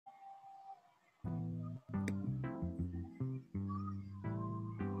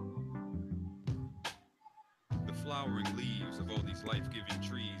flowering leaves of all these life-giving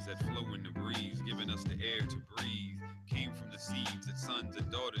trees that flow in the breeze, giving us the air to breathe, came from the seeds that sons and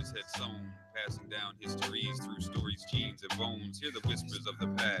daughters had sown, passing down histories through stories, genes, and bones. Hear the whispers of the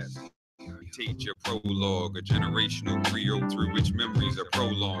past. Dictate your prologue, a generational griot through which memories are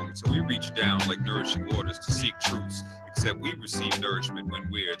prolonged. So we reach down like nourishing waters to seek truths, except we receive nourishment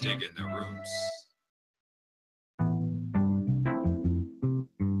when we're digging the roots.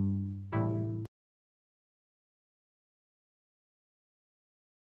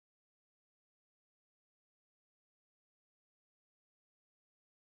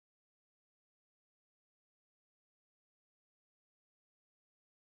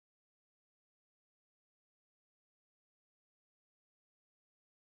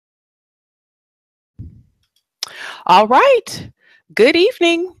 All right. Good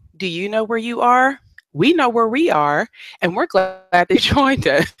evening. Do you know where you are? We know where we are, and we're glad that you joined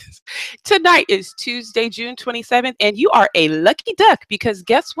us. Tonight is Tuesday, June 27th, and you are a lucky duck because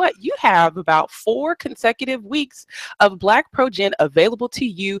guess what? You have about 4 consecutive weeks of BlackProGen available to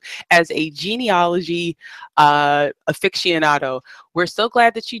you as a genealogy aficionado. We're so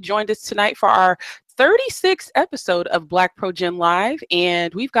glad that you joined us tonight for our 36th episode of BlackProGen Live,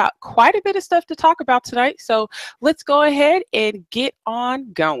 and we've got quite a bit of stuff to talk about tonight. So let's go ahead and get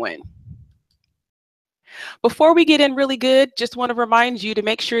on going. Before we get in really good, just want to remind you to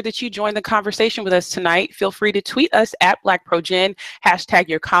make sure that you join the conversation with us tonight. Feel free to tweet us at BlackProGen, hashtag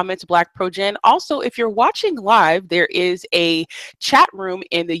your comments BlackProGen. Also, if you're watching live, there is a chat room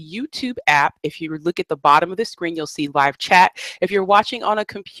in the YouTube app. If you look at the bottom of the screen, you'll see live chat. If you're watching on a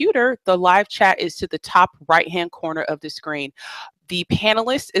computer, the live chat is to the top right-hand corner of the screen. The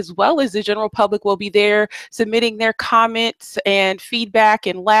panelists as well as the general public will be there submitting their comments and feedback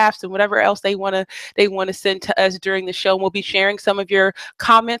and laughs and whatever else they want to send to us during the show. And we'll be sharing some of your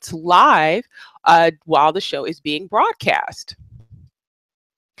comments live while the show is being broadcast.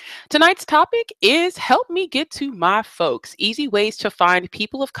 Tonight's topic is Help Me Get to My Folks, easy ways to find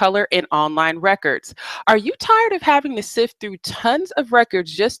people of color in online records. Are you tired of having to sift through tons of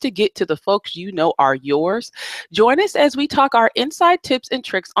records just to get to the folks you know are yours? Join us as we talk our inside tips and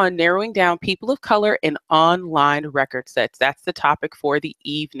tricks on narrowing down people of color in online record sets. That's the topic for the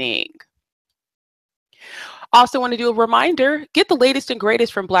evening. Also want to do a reminder, get the latest and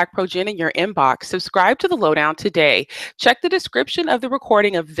greatest from BlackProGen in your inbox. Subscribe to the Lowdown today. Check the description of the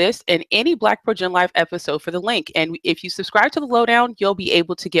recording of this and any BlackProGen Live episode for the link. And if you subscribe to the Lowdown, you'll be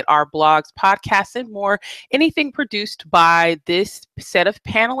able to get our blogs, podcasts, and more. Anything produced by this set of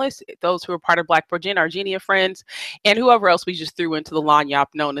panelists, those who are part of BlackProGen, our Genia friends, and whoever else we just threw into the lanyap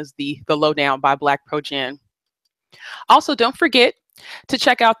known as the Lowdown by BlackProGen. Also, don't forget to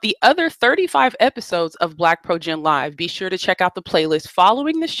check out the other 35 episodes of BlackProGen Live. Be sure to check out the playlist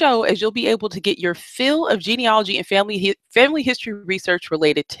following the show, as you'll be able to get your fill of genealogy and family history research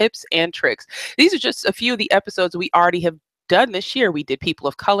related tips and tricks. These are just a few of the episodes we already have done this year. We did people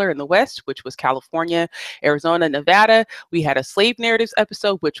of color in the West, which was California, Arizona, Nevada. We had a slave narratives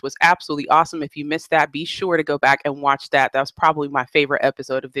episode, which was absolutely awesome. If you missed that, be sure to go back and watch that. That was probably my favorite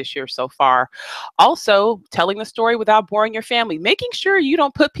episode of this year so far. Also, telling the story without boring your family, making sure you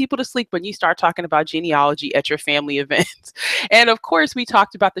don't put people to sleep when you start talking about genealogy at your family events. And of course, we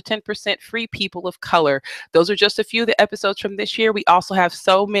talked about the 10% free people of color. Those are just a few of the episodes from this year. We also have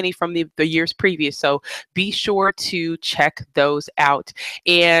so many from the years previous. So be sure to check those out.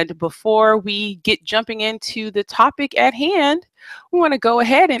 And before we get jumping into the topic at hand, we want to go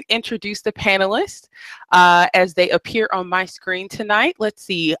ahead and introduce the panelists as they appear on my screen tonight. Let's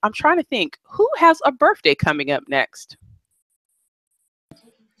see. I'm trying to think who has a birthday coming up next.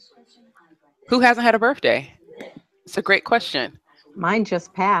 Who hasn't had a birthday? It's a great question. Mine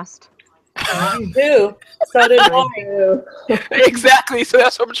just passed. Mine too. So did mine. Exactly. So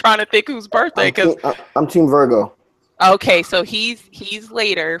that's what I'm trying to think whose birthday. Because I'm Team Virgo. Okay, so he's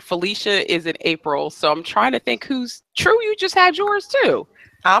later. Felicia is in April. So I'm trying to think who's true. You just had yours too.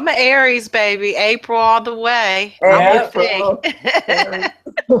 I'm an Aries, baby. April all the way.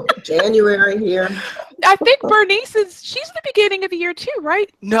 January here. I think Bernice she's the beginning of the year too,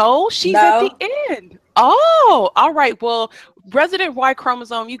 right? No, she's at the end. Oh, all right. Well, resident Y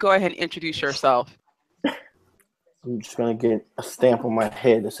chromosome, you go ahead and introduce yourself. I'm just going to get a stamp on my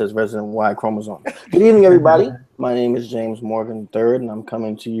head that says resident Y chromosome. Good evening, everybody. My name is James Morgan III, and I'm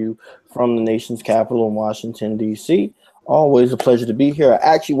coming to you from the nation's capital in Washington, D.C. Always a pleasure to be here. I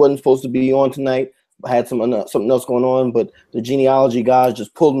actually wasn't supposed to be on tonight. I had something else going on, but the genealogy guys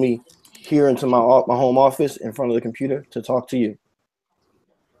just pulled me here into my home office in front of the computer to talk to you.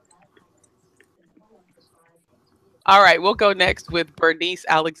 All right, we'll go next with Bernice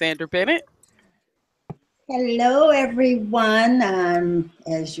Alexander Bennett. Hello, everyone. I'm,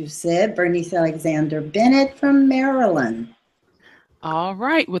 as you said, Bernice Alexander Bennett from Maryland. All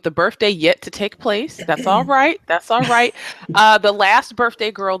right, with the birthday yet to take place. That's all right. That's all right. The last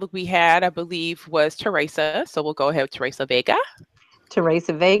birthday girl that we had, I believe, was Teresa. So we'll go ahead with Teresa Vega.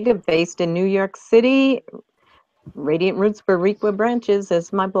 Teresa Vega, based in New York City. Radiant Roots Bariqua Branches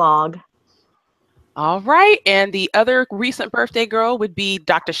is my blog. All right. And the other recent birthday girl would be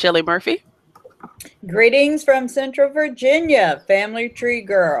Dr. Shelley Murphy. Greetings from Central Virginia, Family Tree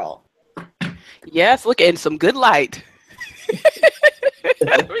Girl. Yes, look, and some good light.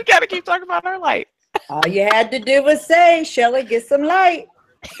 We got to keep talking about our light. All you had to do was say, Shelly, get some light.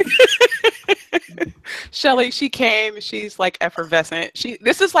 Shelly, she came. She's like effervescent.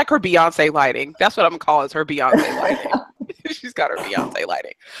 This is like her Beyonce lighting. That's what I'm gonna call is her Beyonce lighting. She's got her Beyonce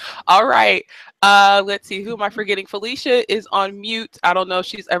lighting. All right. Let's see. Who am I forgetting? Felicia is on mute. I don't know if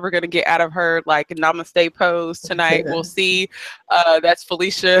she's ever gonna get out of her like namaste pose tonight. We'll see. That's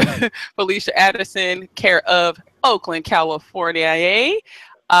Felicia. Felicia Addison, care of Oakland, California.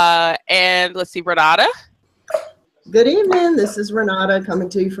 And let's see, Renata. Good evening. This is Renata coming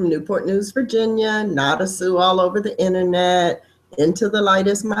to you from Newport News, Virginia. Nada Sue all over the internet. Into the Light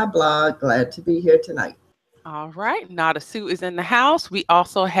is my blog. Glad to be here tonight. All right. Nada Sue is in the house. We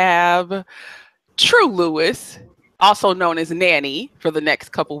also have True Lewis, also known as Nanny, for the next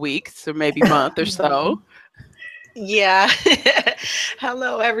couple weeks or maybe month or so. Yeah.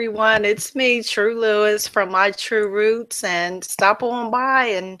 Hello, everyone. It's me, True Lewis from My True Roots, and stop on by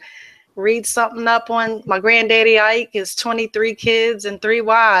and read something up on my granddaddy Ike. Is 23 kids and 3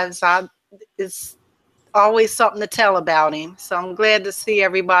 wives. It's always something to tell about him. So I'm glad to see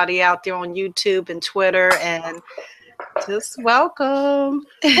everybody out there on YouTube and Twitter, and just welcome.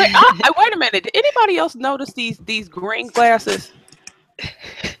 Wait, wait a minute. Did anybody else notice these green glasses?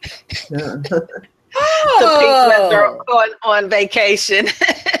 The people on vacation.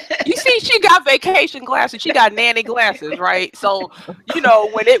 You see, she got vacation glasses. She got nanny glasses, right? So, you know,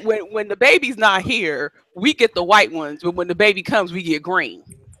 when the baby's not here, we get the white ones, but when the baby comes, we get green.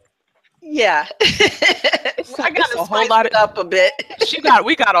 Yeah. I got a whole lot of up a bit.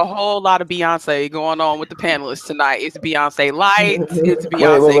 We got a whole lot of Beyonce going on with the panelists tonight. It's Beyonce lights. It's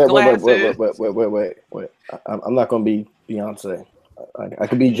Beyonce glasses. Wait. I'm not gonna be Beyonce. I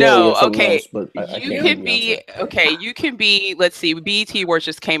could be Jerry or something else, but you can be okay. You can be. Let's see. BET Awards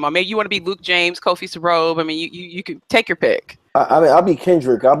just came on. Maybe you want to be Luke James, Kofi Sarobe. I mean, you can take your pick. I mean, I'll be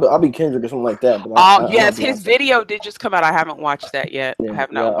Kendrick. I'll be Kendrick or something like that. But yes, his video did just come out. I haven't watched that yet. I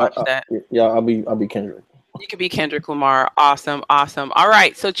have not watched that. Yeah, I'll be Kendrick. You can be Kendrick Lamar. Awesome. All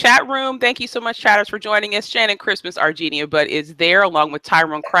right. So chat room, thank you so much, chatters, for joining us. Shannon Christmas, Argenia, but is there along with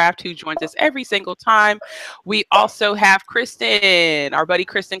Tyrone Craft, who joins us every single time. We also have Kristen, our buddy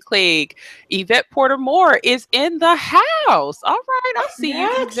Kristen Clegg. Yvette Porter Moore is in the house. All right. I see you,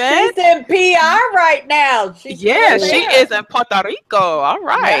 Yvette. She's in PR right now. She is in Puerto Rico. All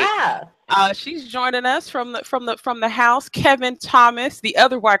right. Yeah. She's joining us from the house. Kevin Thomas, the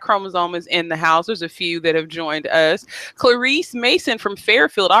other Y chromosome, is in the house. There's a few that have joined us. Clarice Mason from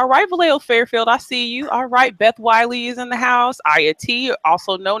Fairfield. All right, Vallejo Fairfield, I see you. All right, Beth Wiley is in the house. Aya T,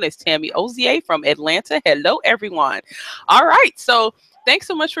 also known as Tammy Ozier from Atlanta. Hello, everyone. All right, so thanks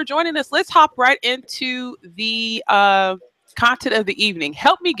so much for joining us. Let's hop right into the content of the evening.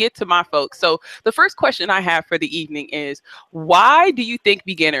 Help me get to my folks. So the first question I have for the evening is, why do you think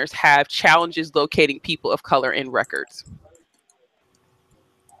beginners have challenges locating people of color in records?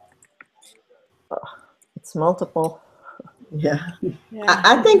 It's multiple. Yeah.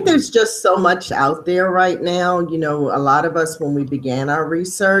 I think there's just so much out there right now. You know, a lot of us, when we began our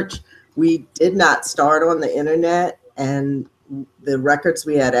research, we did not start on the internet, and the records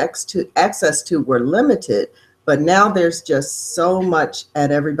we had access to were limited. But now there's just so much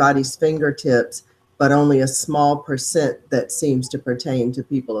at everybody's fingertips, but only a small percent that seems to pertain to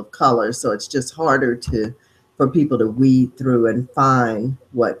people of color. So it's just harder for people to weed through and find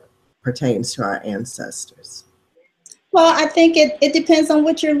what pertains to our ancestors. Well, I think it depends on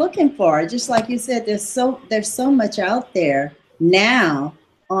what you're looking for. Just like you said, there's so much out there now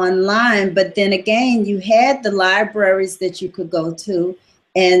online, but then again, you had the libraries that you could go to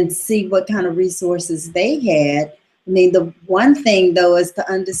and see what kind of resources they had. I mean, the one thing, though, is to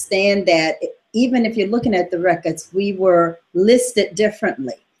understand that even if you're looking at the records, we were listed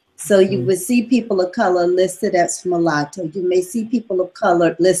differently. So you would see people of color listed as mulatto. You may see people of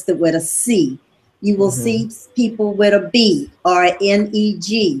color listed with a C. You will see people with a B or an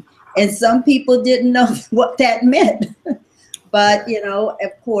NEG. And some people didn't know what that meant. But, you know,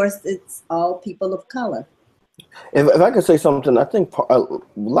 of course, it's all people of color. If I could say something, I think a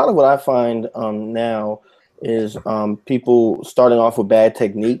lot of what I find now is people starting off with bad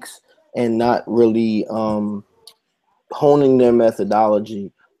techniques and not really honing their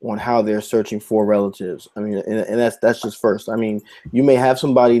methodology on how they're searching for relatives. I mean, and that's just first. I mean, you may have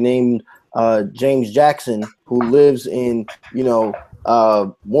somebody named James Jackson who lives in,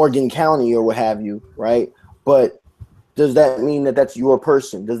 Morgan County or what have you, right? But does that mean that that's your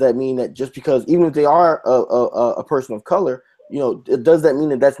person? Does that mean that just because, even if they are a person of color, does that mean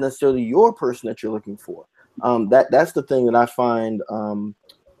that that's necessarily your person that you're looking for? That's the thing that I find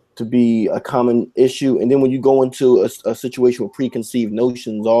to be a common issue. And then when you go into a situation with preconceived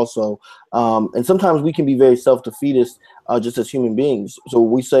notions also, and sometimes we can be very self-defeatist just as human beings. So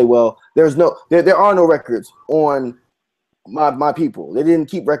we say, well, there are no records on my people. They didn't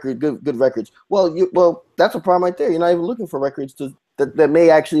keep good records. Well, that's a problem right there. You're not even looking for records that may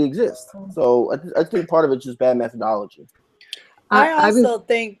actually exist. So I think part of it's just bad methodology. I also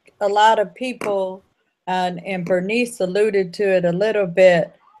think a lot of people, and Bernice alluded to it a little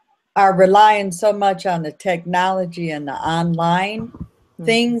bit, are relying so much on the technology and the online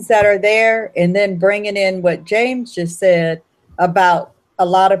things that are there, and then bringing in what James just said about a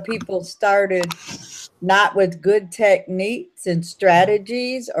lot of people started not with good techniques and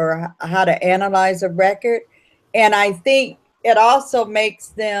strategies or how to analyze a record. And I think it also makes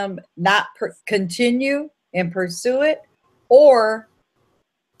them not continue and pursue it, or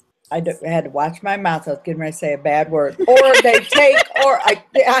I had to watch my mouth. I was getting ready to say a bad word. Or they take, or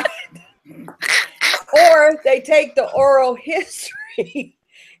they take the oral history,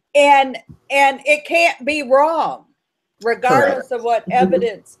 and it can't be wrong, regardless Correct. of what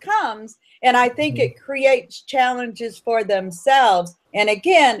evidence comes. And I think it creates challenges for themselves. And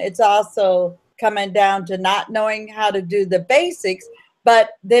again, it's also coming down to not knowing how to do the basics.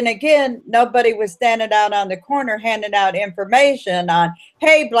 But then again, nobody was standing out on the corner handing out information on,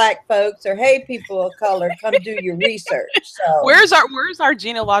 hey, Black folks, or hey, people of color, come do your research. So where's our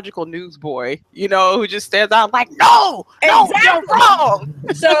genealogical news boy, who just stands out like, no, exactly. you're wrong.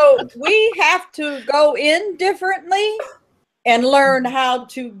 So we have to go in differently and learn how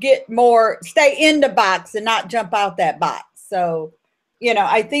to get more, stay in the box and not jump out that box. So,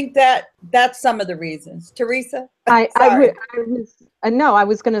 I think that's some of the reasons. Teresa? I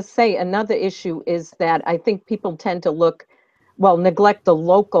was going to say another issue is that I think people tend to neglect the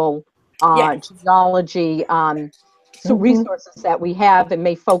local geology resources that we have, and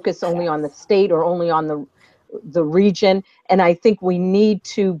may focus only on the state or only on the region. And I think we need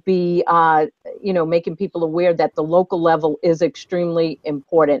to be, making people aware that the local level is extremely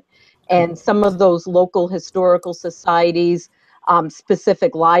important. And some of those local historical societies,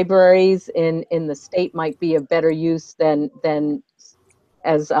 specific libraries in the state might be of better use than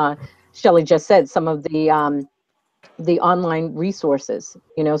as Shelley just said, some of the online resources,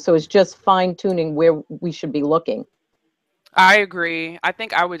 so it's just fine tuning where we should be looking. I agree. I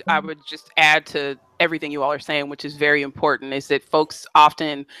think I would just add to everything you all are saying, which is very important, is that folks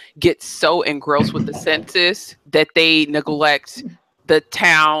often get so engrossed with the census that they neglect the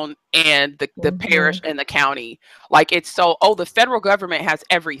town and the parish and the county. Like, it's so, the federal government has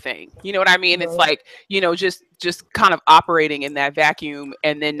everything. You know what I mean? It's like, just kind of operating in that vacuum,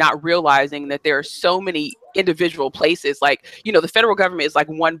 and then not realizing that there are so many individual places. Like, the federal government is like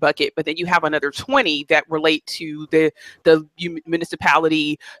one bucket, but then you have another 20 that relate to the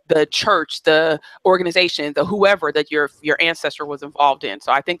municipality, the church, the organization, the whoever that your ancestor was involved in.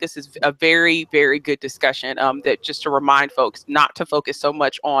 So I think this is a very, very good discussion, that just to remind folks not to focus so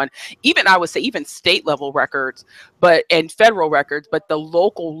much on, I would say even state level records, and federal records, but the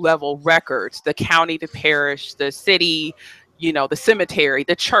local level records, the county, the parish, the city, the cemetery,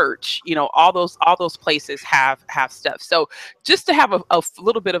 the church, all those places have stuff. So just to have a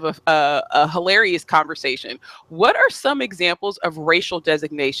little bit of a hilarious conversation, what are some examples of racial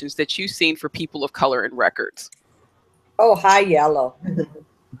designations that you've seen for people of color in records? Oh, high yellow.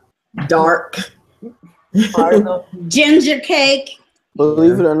 Dark. Ginger cake.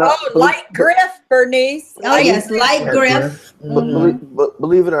 Believe it or not. Oh, light griff, Bernice. Oh, yes, light griff.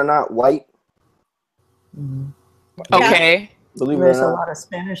 Believe it or not, white. Okay. Believe it or There's a not. lot of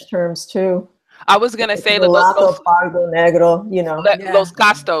Spanish terms too. I was gonna say the Pardo Negro, Los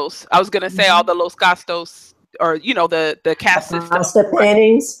Castos. I was gonna say all the Los Castos, or the caste system. Casta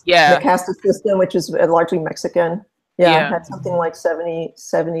paintings. Yeah. The casta system, which is largely Mexican. Yeah. Had something like 77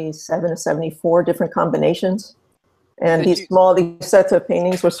 to 74 different combinations. And these sets of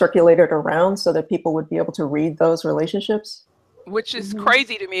paintings were circulated around so that people would be able to read those relationships. Which is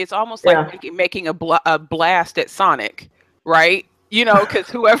crazy to me. It's almost like making a blast at Sonic, right? Because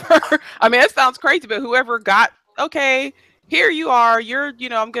whoever, I mean, it sounds crazy, but whoever got, okay, here you are,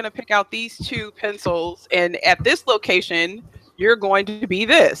 I'm going to pick out these 2 pencils, and at this location, you're going to be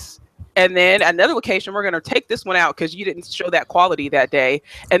this. And then another location, we're going to take this one out because you didn't show that quality that day.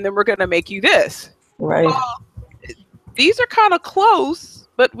 And then we're going to make you this. Right. These are kind of close,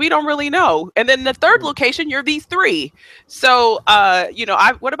 but we don't really know. And then the third location, you're these 3. So,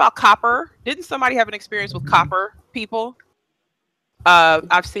 what about copper? Didn't somebody have an experience with copper people?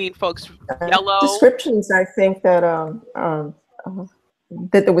 I've seen folks yellow descriptions. I think that that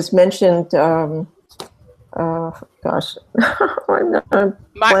there was mentioned. Gosh, I'm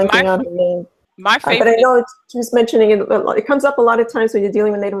blanking on her name. My favorite. But I know she was mentioning it. It comes up a lot of times when you're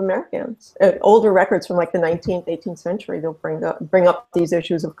dealing with Native Americans. Older records from like the 19th, 18th century, they'll bring up these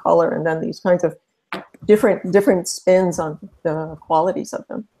issues of color and then these kinds of different spins on the qualities of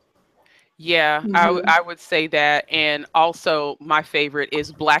them. Yeah, I would say that. And also my favorite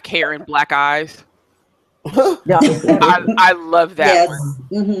is black hair and black eyes. Yeah. I love that. Yes.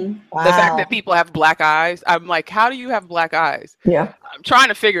 One. Wow. The fact that people have black eyes. I'm like, how do you have black eyes? Yeah. I'm trying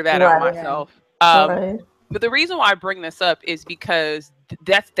to figure that out myself. Right. But the reason why I bring this up is because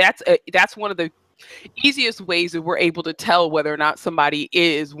that's one of the easiest ways that we're able to tell whether or not somebody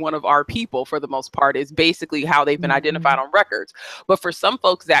is one of our people, for the most part, is basically how they've been identified on records. But for some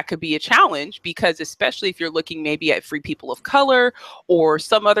folks, that could be a challenge, because especially if you're looking maybe at free people of color or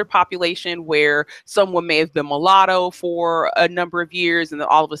some other population where someone may have been mulatto for a number of years, and then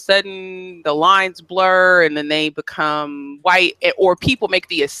all of a sudden the lines blur and then they become white, or people make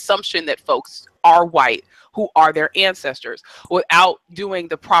the assumption that folks are white who are their ancestors without doing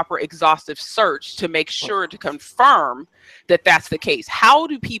the proper exhaustive search to make sure to confirm that that's the case. How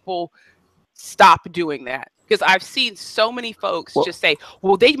do people stop doing that? Because I've seen so many folks just say,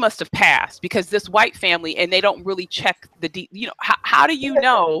 well, they must have passed because this white family, and they don't really check the how do you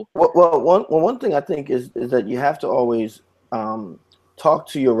know? Well, one thing I think is that you have to always talk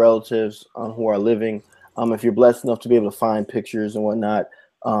to your relatives who are living. If you're blessed enough to be able to find pictures and whatnot,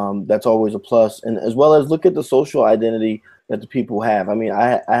 that's always a plus. And as well as look at the social identity that the people have. I mean,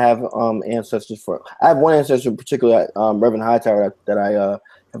 I have ancestors I have one ancestor in particular, Reverend Hightower, that I have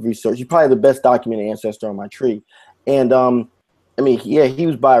researched. He's probably the best documented ancestor on my tree. And I mean, yeah, he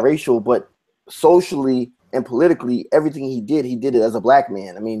was biracial, but socially and politically, everything he did it as a black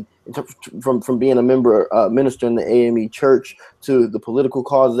man. I mean, from being a minister in the AME church to the political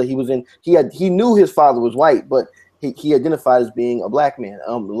causes that he was in. He knew his father was white, but he identified as being a black man.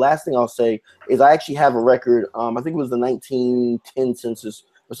 The last thing I'll say is I actually have a record. I think it was the 1910 census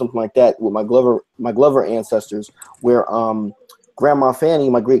or something like that with my Glover ancestors, where Grandma Fanny,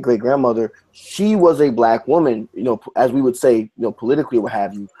 my great grandmother, she was a black woman. As we would say, politically, or what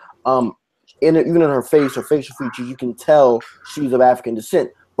have you. Even in her face, her facial features, you can tell she's of African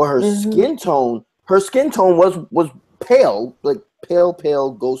descent. But her skin tone was pale, like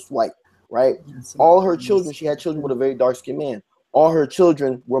pale ghost white. Right? All her children, she had children with a very dark-skinned man. All her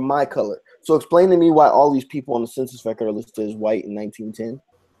children were my color. So explain to me why all these people on the census record are listed as white in 1910.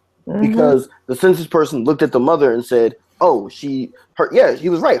 Because the census person looked at the mother and said, oh, he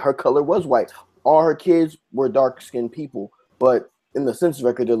was right. Her color was white. All her kids were dark-skinned people. But in the census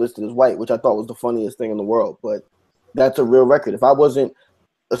record, they're listed as white, which I thought was the funniest thing in the world. But that's a real record. If I wasn't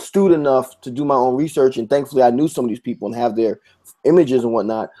astute enough to do my own research, and thankfully I knew some of these people and have their images and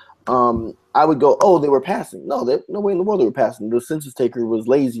whatnot, I would go, oh, they were passing. No way in the world they were passing. The census taker was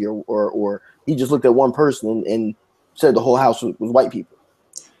lazy, or he just looked at one person and said the whole house was white people.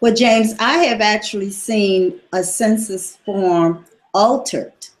 Well, James, I have actually seen a census form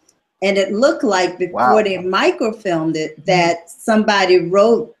altered, and it looked like before they microfilmed it that somebody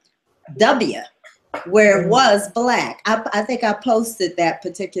wrote W where it was black. I think I posted that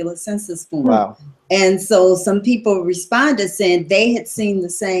particular census form. Wow. And so some people responded saying they had seen the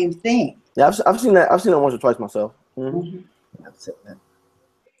same thing. Yeah, I've seen that. I've seen it once or twice myself. I've seen that.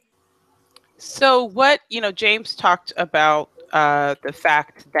 So what, James talked about the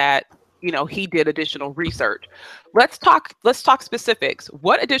fact that, he did additional research. Let's talk specifics.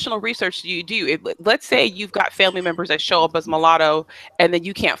 What additional research do you do? Let's say you've got family members that show up as mulatto and then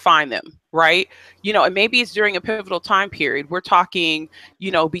you can't find them, right? And maybe it's during a pivotal time period. We're talking,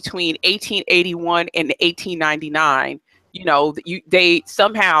 between 1881 and 1899. They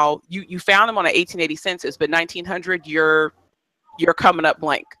somehow you found them on an 1880 census, but 1900 you're coming up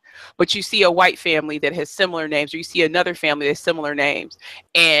blank. but you see a white family that has similar names, or you see another family that has similar names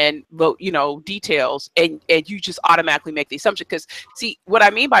and, you know, details, and you just automatically make the assumption. Because see, what I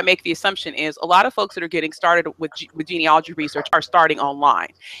mean by make the assumption is a lot of folks that are getting started with genealogy research are starting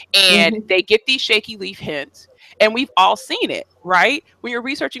online, and they get these shaky leaf hints. And we've all seen it, right? When you're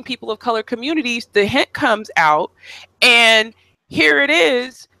researching people of color communities, the hint comes out, and here it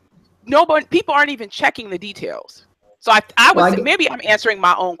is. People aren't even checking the details. So I would say maybe I'm answering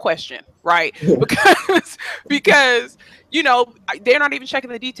my own question, right? Yeah. Because you know, they're not even checking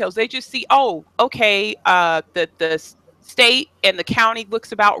the details. They just see, oh, okay, the state and the county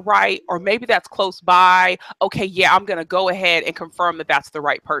looks about right, or maybe that's close by. Okay, yeah, I'm gonna go ahead and confirm that that's the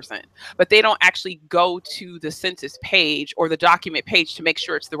right person. But they don't actually go to the census page or the document page to make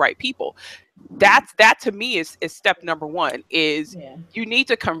sure it's the right people. That to me is step number one. Is you need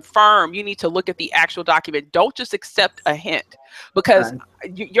to confirm, you need to look at the actual document. Don't just accept a hint, because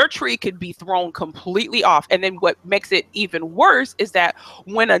your tree could be thrown completely off. And then what makes it even worse is that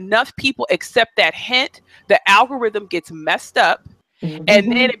when enough people accept that hint, the algorithm gets messed up, and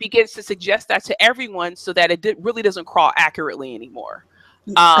then it begins to suggest that to everyone, so that it really doesn't crawl accurately anymore.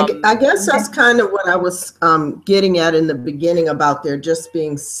 I guess that's kind of what I was getting at in the beginning about there just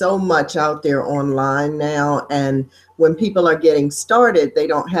being so much out there online now. And when people are getting started, they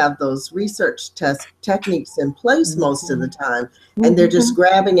don't have those research techniques in place most of the time. And they're just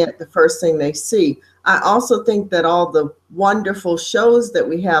grabbing at the first thing they see. I also think that all the wonderful shows that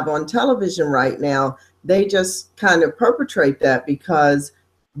we have on television right now, they just kind of perpetrate that, because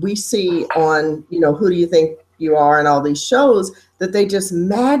we see on, you know, Who Do You Think You Are, and all these shows, that they just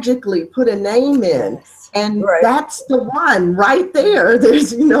magically put a name in, and that's the one right there.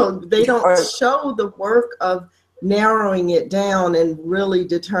 There's, you know, they don't show the work of narrowing it down and really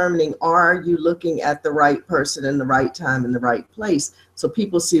determining, are you looking at the right person in the right time in the right place? So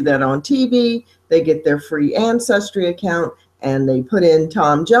people see that on TV, they get their free Ancestry account, and they put in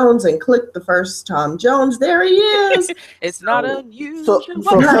Tom Jones and click the first Tom Jones. There he is. It's not unusual. So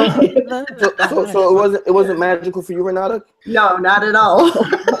it wasn't magical for you, Renata? No, not at all.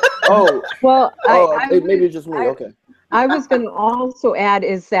 Well, maybe it's just me. Okay. I was going to also add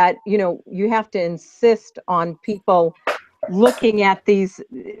is that, you know, you have to insist on people looking at these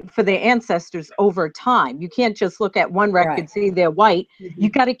for their ancestors over time. You can't just look at one record, see they're white. You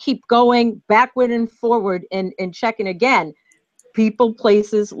got to keep going backward and forward and checking again. People,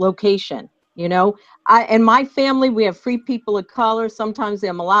 places, location, you know. In my family, we have free people of color. Sometimes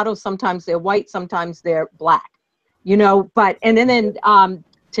they're mulatto, sometimes they're white, sometimes they're black, you know. But and then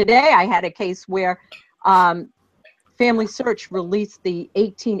today I had a case where Family Search released the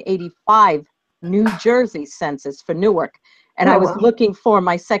 1885 New Jersey census for Newark, and I was looking for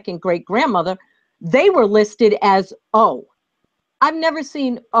my second great grandmother. They were listed as O. I've never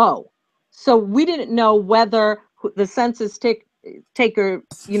seen O, so we didn't know whether the census taker,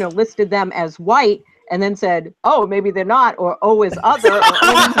 you know, listed them as white and then said, oh, maybe they're not, or O is other.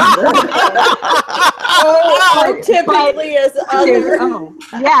 Or typically is other.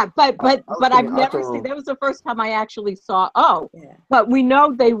 Yeah, but I've never seen. That was the first time I actually saw O. Yeah. But we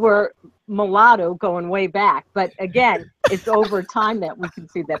know they were mulatto going way back. But again, it's over time that we can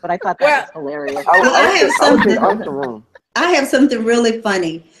see that. But I thought that was hilarious. I have something really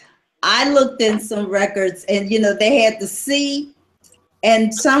funny. I looked in some records, and you know, they had the C,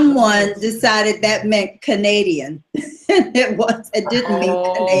 and someone decided that meant Canadian. It didn't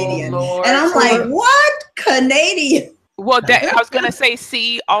mean Canadian. Lord. And I'm like, what? Canadian? Well, I was going to say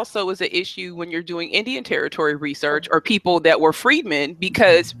C also is an issue when you're doing Indian Territory research or people that were freedmen,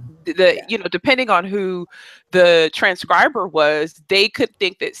 because you know, depending on who the transcriber was, they could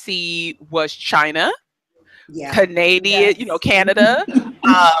think that C was China. Canadian, you know, Canada.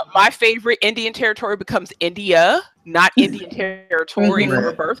 My favorite Indian Territory becomes India, not Indian Territory for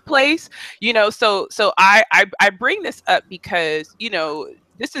a birthplace. You know, so I bring this up because, you know,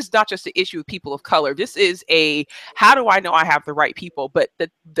 this is not just an issue with people of color. This is how do I know I have the right people? But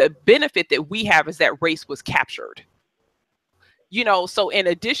the benefit that we have is that race was captured. You know, so in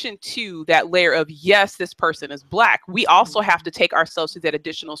addition to that layer of, yes, this person is black, we also have to take ourselves to that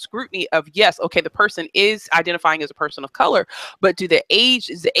additional scrutiny of, yes, okay, the person is identifying as a person of color, but does the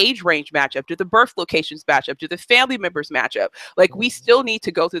age range match up? Do the birth locations match up? Do the family members match up? Like, we still need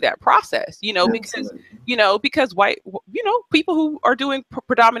to go through that process, you know, because white, you know, people who are doing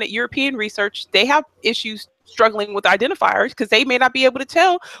predominant European research, they have issues struggling with identifiers because they may not be able to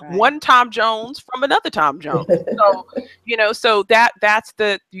tell one Tom Jones from another Tom Jones. So, so that's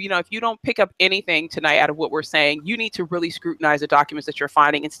the, if you don't pick up anything tonight out of what we're saying, you need to really scrutinize the documents that you're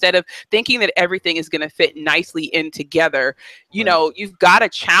finding instead of thinking that everything is going to fit nicely in together. You've got to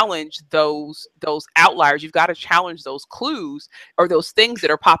challenge those outliers. You've got to challenge those clues or those things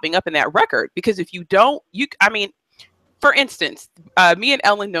that are popping up in that record, because if you don't, for instance, me and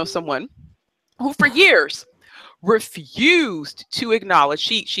Ellen know someone who for years refused to acknowledge,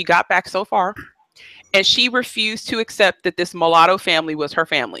 she got back so far, and she refused to accept that this mulatto family was her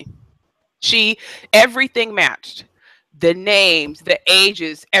family. Everything matched. The names, the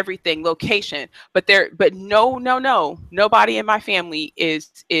ages, everything, location, but no, nobody in my family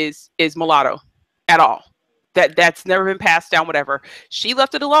is mulatto at all. That's never been passed down, whatever. She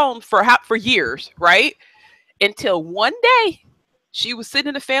left it alone for years, right? Until one day she was sitting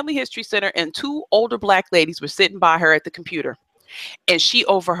in the family history center and two older Black ladies were sitting by her at the computer, and she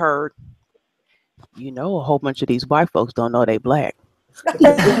overheard, a whole bunch of these white folks don't know they Black.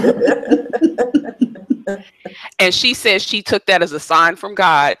 And she says she took that as a sign from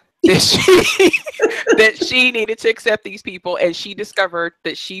God that she needed to accept these people, and she discovered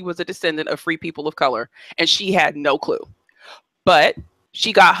that she was a descendant of free people of color, and she had no clue. But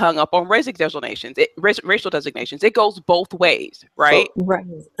she got hung up on racial designations. It goes both ways, right? Right.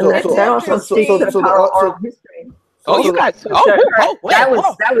 That also speaks to the power of oral history. That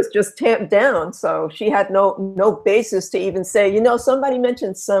was just tamped down. So she had no basis to even say, somebody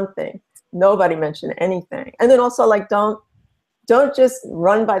mentioned something. Nobody mentioned anything. And then also, like, don't just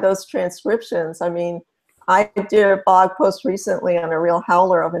run by those transcriptions. I mean, I did a blog post recently on a real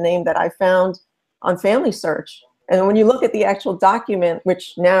howler of a name that I found on Family Search. And when you look at the actual document,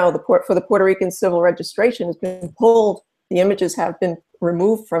 which now for the Puerto Rican civil registration has been pulled, the images have been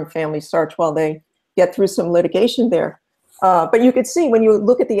removed from Family Search while they get through some litigation there. But you could see when you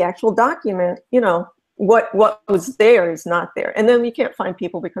look at the actual document, what was there is not there. And then you can't find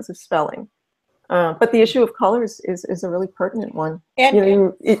people because of spelling. But the issue of color is a really pertinent one.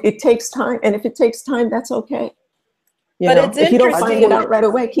 And it takes time. And if it takes time, that's okay. If you don't find it out right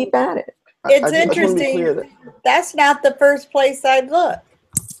away, keep at it. It's interesting. That's not the first place I look.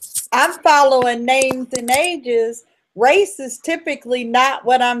 I'm following names and ages. Race is typically not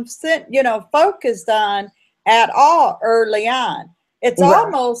what I'm focused on at all early on. It's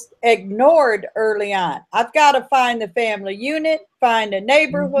almost ignored early on. I've got to find the family unit, find a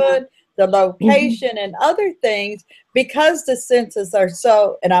neighborhood, the location, and other things, because the census are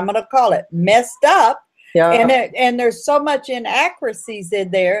so, and I'm going to call it, messed up. Yeah. And there's so much inaccuracies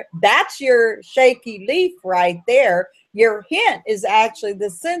in there. That's your shaky leaf right there. Your hint is actually the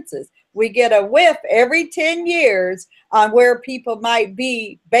census. We get a whiff every 10 years on where people might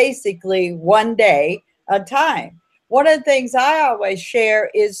be, basically one day a time. One of the things I always share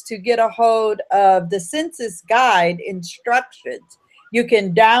is to get a hold of the census guide instructions. You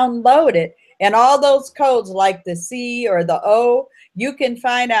can download it, and all those codes like the C or the O, you can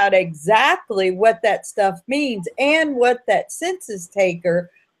find out exactly what that stuff means and what that census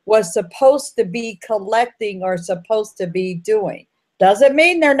taker was supposed to be collecting or supposed to be doing. Doesn't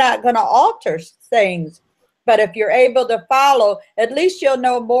mean they're not going to alter things, but if you're able to follow, at least you'll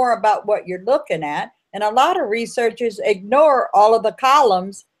know more about what you're looking at. And a lot of researchers ignore all of the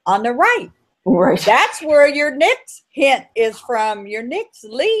columns on the right. Right. That's where your next hint is from, your next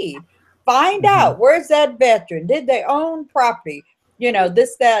lead. Find out, where's that veteran? Did they own property?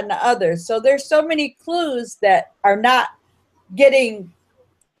 This, that, and the other. So there's so many clues that are not getting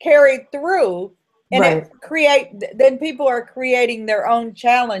carried through, and then people are creating their own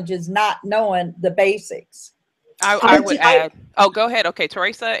challenges, not knowing the basics. I would add. Oh, go ahead. Okay,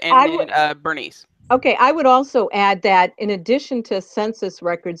 Teresa, and then Bernice. Okay, I would also add that in addition to census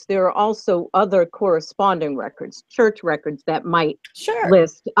records, there are also other corresponding records, church records that might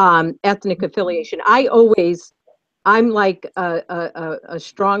list ethnic affiliation. I'm like a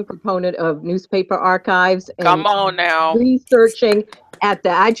strong proponent of newspaper archives and come on now researching at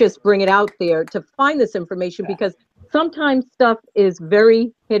that. I just bring it out there to find this information because sometimes stuff is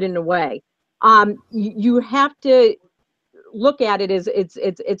very hidden away. You have to look at it as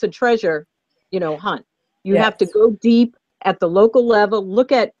it's a treasure, hunt. You have to go deep at the local level,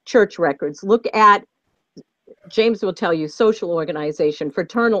 look at church records, look at, James will tell you, social organization,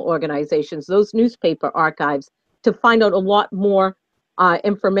 fraternal organizations, those newspaper archives, to find out a lot more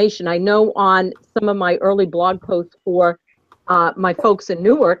information. I know on some of my early blog posts for my folks in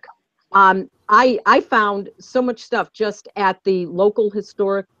Newark, I found so much stuff just at the local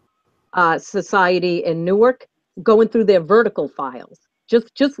historic society in Newark, going through their vertical files,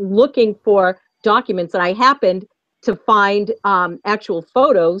 just looking for documents, and I happened to find actual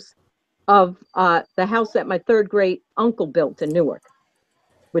photos of the house that my third great uncle built in Newark,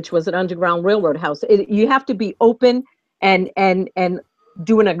 which was an Underground Railroad house. You have to be open and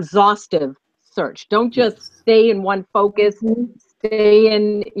do an exhaustive search. Don't just stay in one focus. Stay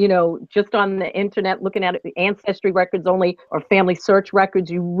in, just on the internet looking at the ancestry records only or family search records.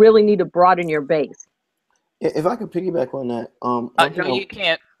 You really need to broaden your base. If I could piggyback on that, no, you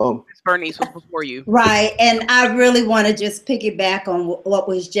can't. Oh, Ms. Bernice was before you. Right, and I really want to just piggyback on what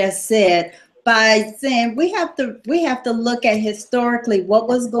was just said by saying we have to look at historically what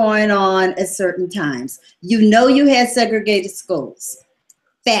was going on at certain times. You had segregated schools.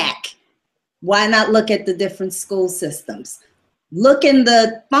 Fact. Why not look at the different school systems? Look in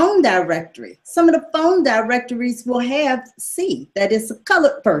the phone directory. Some of the phone directories will have C, that is a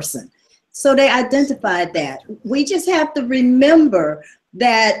colored person. So they identified that. We just have to remember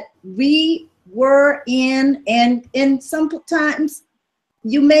that we were in, and sometimes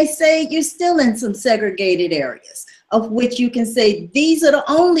you may say you're still in some segregated areas, of which you can say these are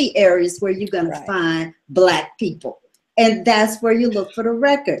the only areas where you're going to find Black people. And that's where you look for the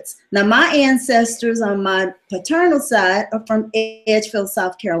records. Now, my ancestors on my paternal side are from Edgefield,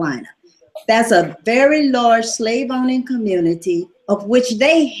 South Carolina. That's a very large slave-owning community of which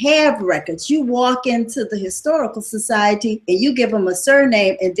they have records. You walk into the Historical Society and you give them a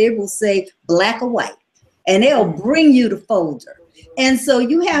surname and they will say Black or white, and they'll bring you the folder. And so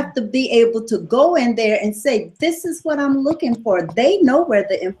you have to be able to go in there and say, this is what I'm looking for. They know where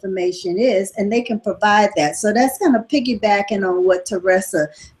the information is and they can provide that. So that's kind of piggybacking on what Teresa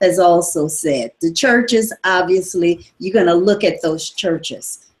has also said. The churches, obviously, you're going to look at those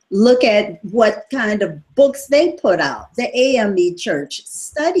churches. Look at what kind of books they put out. The AME Church,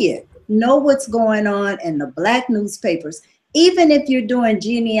 study it. Know what's going on in the Black newspapers. Even if you're doing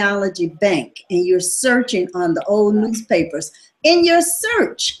genealogy bank and you're searching on the old newspapers, in your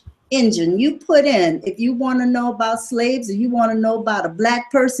search engine, you put in, if you want to know about slaves, if you want to know about a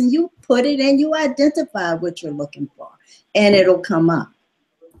Black person, you put it in, you identify what you're looking for, and it'll come up.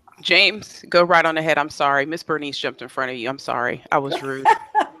 James, go right on ahead. I'm sorry. Miss Bernice jumped in front of you. I'm sorry. I was rude.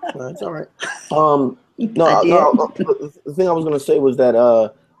 That's all right. The thing I was going to say was that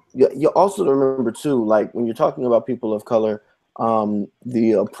you also remember too, like when you're talking about people of color,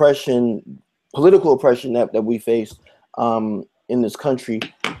 the oppression, political oppression that we face in this country,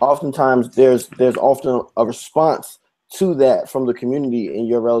 oftentimes there's often a response to that from the community, and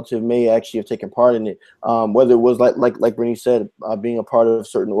your relative may actually have taken part in it, whether it was like Bernice said, being a part of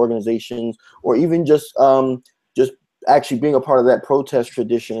certain organizations, or even just actually being a part of that protest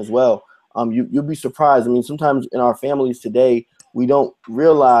tradition as well. You'll be surprised. I mean, sometimes in our families today, we don't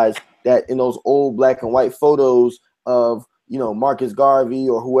realize that in those old black and white photos of, Marcus Garvey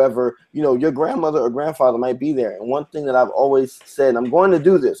or whoever, your grandmother or grandfather might be there. And one thing that I've always said, I'm going to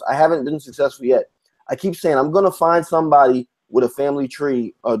do this. I haven't been successful yet. I keep saying I'm going to find somebody with a family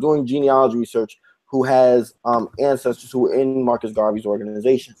tree doing genealogy research who has ancestors who were in Marcus Garvey's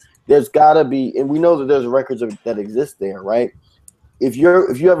organization. There's got to be, and we know that there's records that exist there, right? If you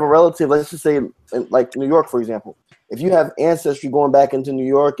have a relative, let's just say like New York, for example, if you have ancestry going back into New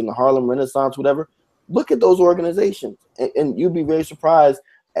York and the Harlem Renaissance, whatever, look at those organizations, and you'd be very surprised.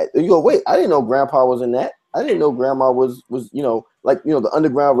 You go, wait, I didn't know Grandpa was in that. I didn't know Grandma was the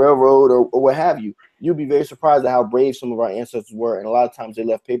Underground Railroad or what have you. You'd be very surprised at how brave some of our ancestors were, and a lot of times they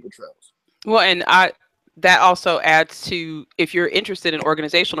left paper trails. Well, and that also adds to, if you're interested in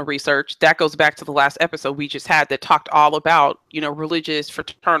organizational research, that goes back to the last episode we just had that talked all about, religious,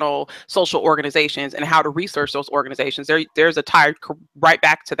 fraternal, social organizations and how to research those organizations. There's a tie right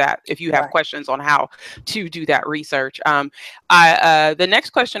back to that if you have questions on how to do that research. The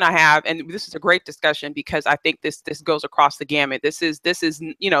next question I have, and this is a great discussion because I think this goes across the gamut. This is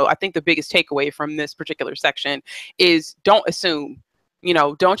I think the biggest takeaway from this particular section is don't assume.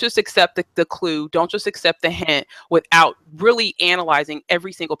 Don't just accept the clue. Don't just accept the hint without really analyzing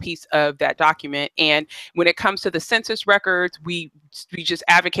every single piece of that document. And when it comes to the census records, we just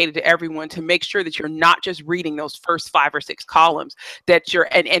advocated to everyone to make sure that you're not just reading those first 5 or 6 columns, that you're,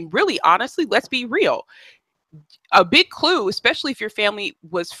 and really, honestly, let's be real. A big clue, especially if your family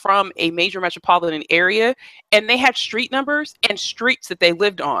was from a major metropolitan area and they had street numbers and streets that they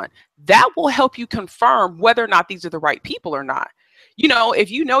lived on, that will help you confirm whether or not these are the right people or not. If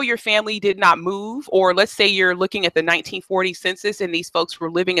your family did not move, or let's say you're looking at the 1940 census and these folks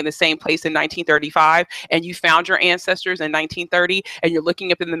were living in the same place in 1935 and you found your ancestors in 1930 and you're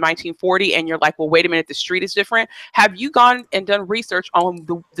looking up in the 1940 and you're like, well, wait a minute, the street is different. Have you gone and done research on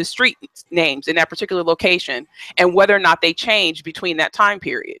the street names in that particular location and whether or not they changed between that time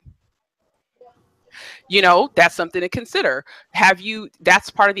period? you know, that's something to consider. That's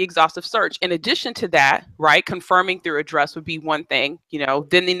part of the exhaustive search. In addition to that, right, confirming through address would be one thing, you know.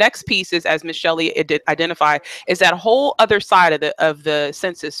 Then the next piece is, as Ms. Shelley identified, is that whole other side of the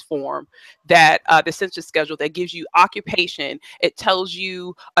census form, that the census schedule that gives you occupation. It tells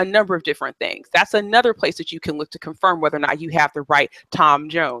you a number of different things. That's another place that you can look to confirm whether or not you have the right Tom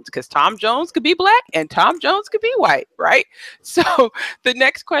Jones, because Tom Jones could be black and Tom Jones could be white, right? So the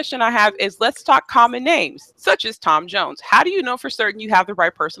next question I have is, let's talk common names, such as Tom Jones. How do you know for certain you have the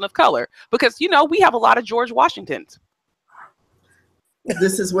right person of color? Because, you know, we have a lot of George Washingtons.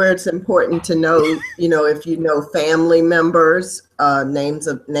 This is where it's important to know, you know, if you know family members, names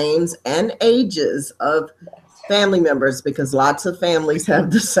and ages of family members, because lots of families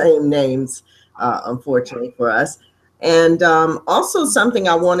have the same names, unfortunately for us. And also something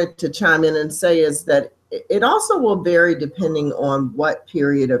I wanted to chime in and say is that it also will vary depending on what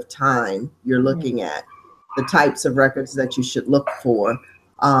period of time you're looking at, the types of records that you should look for.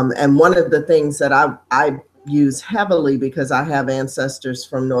 And one of the things that I use heavily, because I have ancestors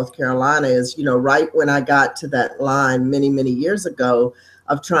from North Carolina, is, you know, right when I got to that line many, many years ago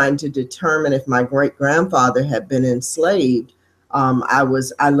of trying to determine if my great grandfather had been enslaved,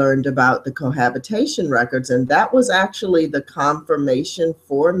 I learned about the cohabitation records, and that was actually the confirmation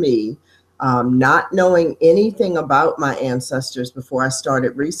for me, not knowing anything about my ancestors before I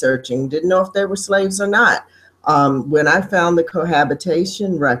started researching, didn't know if they were slaves or not. When I found the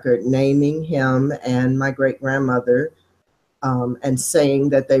cohabitation record naming him and my great grandmother, and saying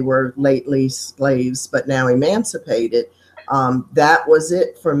that they were lately slaves but now emancipated, that was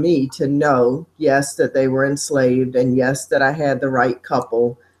it for me to know, yes, that they were enslaved, and yes, that I had the right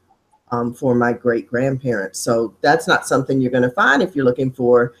couple for my great grandparents. So that's not something you're going to find if you're looking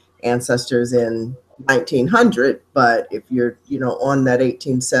for ancestors in 1900, but if you're, you know, on that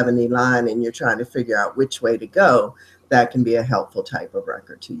 1870 line and you're trying to figure out which way to go, that can be a helpful type of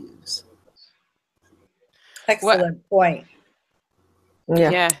record to use. Excellent point.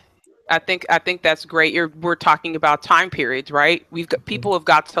 Yeah. I think that's great. We're talking about time periods, right? People have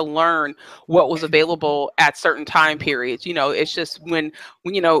got to learn what was available at certain time periods. You know, it's just when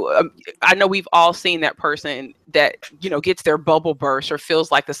you know, I know we've all seen that person that, you know, gets their bubble burst or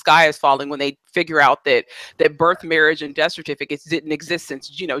feels like the sky is falling when they figure out that birth, marriage, and death certificates didn't exist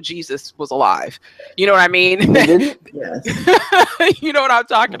since, you know, Jesus was alive. You know what I mean? They didn't? Yes. You know what I'm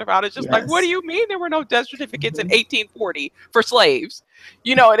talking about? It's just Yes. like, what do you mean there were no death certificates in 1840 for slaves?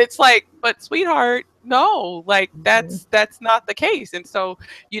 You know, and it's like, but sweetheart, no, like that's not the case. And so,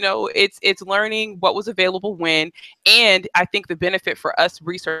 you know, it's learning what was available when. And I think the benefit for us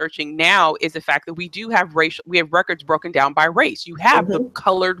researching now is the fact that we have records broken down by race. You have the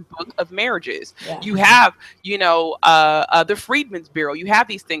colored book of marriages. Yeah. You have, you know, the Freedmen's Bureau. You have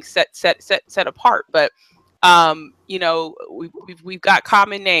these things set apart. But you know, we've got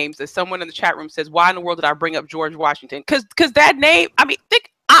common names. As someone in the chat room says, why in the world did I bring up George Washington? Because that name, I mean,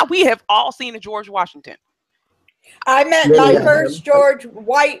 we have all seen a George Washington. I met my first George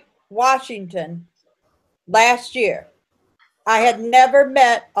White Washington last year. I had never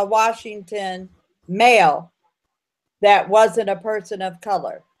met a Washington male that wasn't a person of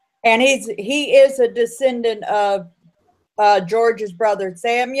color. And he is a descendant of George's brother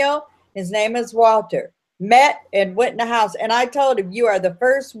Samuel. His name is Walter. Met and went in the house, and I told him, you are the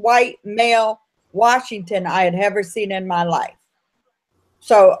first white male Washington I had ever seen in my life.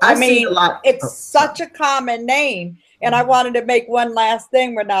 So I mean, it's such a common name. And I wanted to make one last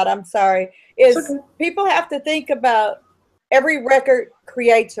thing, Renata, I'm sorry, is people have to think about every record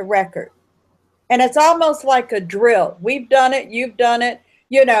creates a record. And it's almost like a drill. We've done it, you've done it.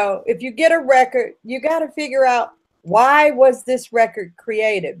 You know, if you get a record, you got to figure out, why was this record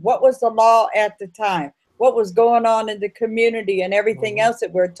created? What was the law at the time? What was going on in the community and everything else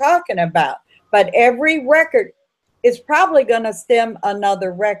that we're talking about? But every record is probably going to stem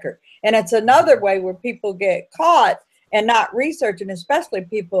another record. And it's another way where people get caught and not researching, especially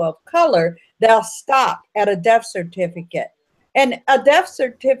people of color. They'll stop at a death certificate. And a death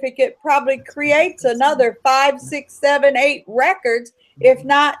certificate probably creates another 5, 6, 7, 8 records, if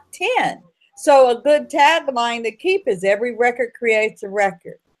not 10. So a good tagline to keep is every record creates a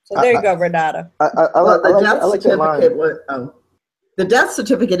record. So there you go, Renata. The death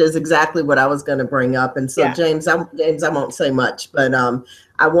certificate is exactly what I was going to bring up. And so James, I won't say much, but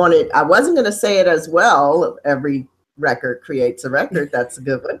I wasn't going to say it as well. Every record creates a record. That's a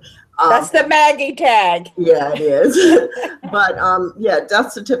good one. That's the Maggie tag. Yeah, it is. But yeah,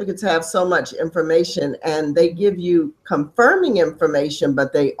 death certificates have so much information, and they give you confirming information,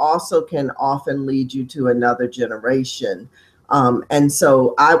 but they also can often lead you to another generation. And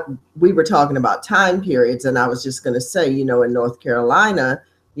so we were talking about time periods, and I was just going to say, you know, in North Carolina,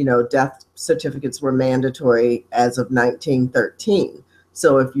 you know, death certificates were mandatory as of 1913.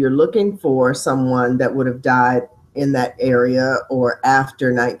 So if you're looking for someone that would have died in that area or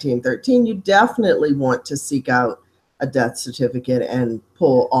after 1913, you definitely want to seek out a death certificate and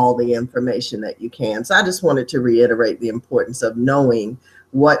pull all the information that you can. So I just wanted to reiterate the importance of knowing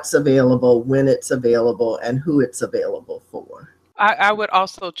what's available, when it's available, and who it's available for. I would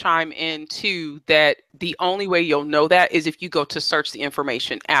also chime in too that the only way you'll know that is if you go to search the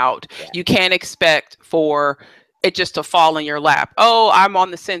information out. Yeah. You can't expect for it just to fall in your lap. Oh, I'm on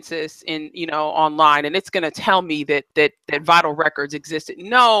the census in, you know, online, and it's going to tell me that vital records existed.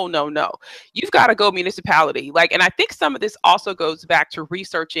 No. You've got to go municipality. Like, and I think some of this also goes back to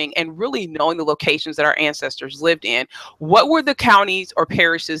researching and really knowing the locations that our ancestors lived in. What were the counties or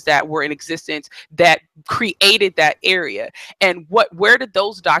parishes that were in existence that created that area? And where did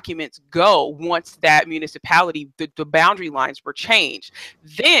those documents go once that municipality, the boundary lines were changed?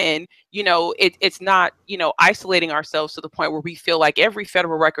 Then, you know, it's not, you know, isolating ourselves to the point where we feel like every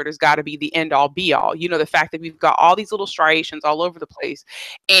federal record has got to be the end all be all. You know, the fact that we've got all these little striations all over the place.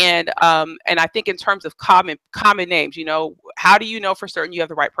 And I think in terms of common names, you know, how do you know for certain you have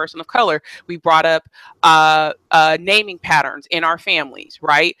the right person of color? We brought up naming patterns in our families,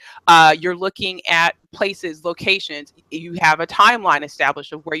 right? You're looking at places, locations, you have a timeline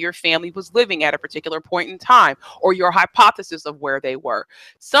established of where your family was living at a particular point in time, or your hypothesis of where they were.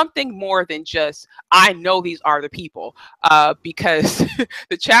 Something more than just, I know these are the people, because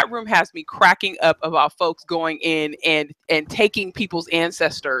the chat room has me cracking up about folks going in and taking people's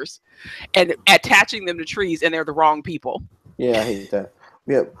ancestors and attaching them to trees, and they're the wrong people. Yeah, I hate that.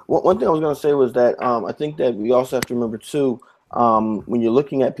 Yeah, one thing I was going to say was that I think that we also have to remember too, when you're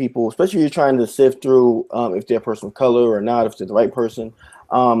looking at people, especially you're trying to sift through if they're a person of color or not, if they're the right person,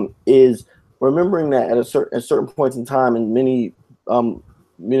 is remembering that at certain points in time in many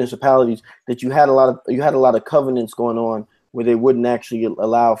municipalities that you had a lot of covenants going on where they wouldn't actually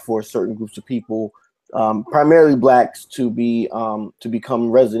allow for certain groups of people, primarily blacks, to become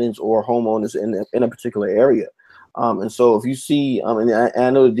residents or homeowners in a particular area. And so if you see, and I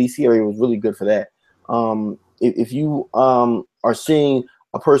know the DC area was really good for that. If you are seeing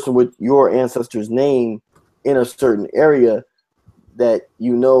a person with your ancestor's name in a certain area, that,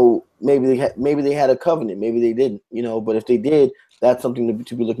 you know, maybe they had a covenant, maybe they didn't, you know, but if they did, that's something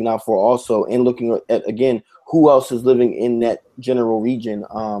to be looking out for also, and looking at, again, who else is living in that general region,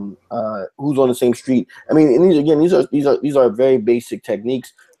 who's on the same street. I mean, and these are very basic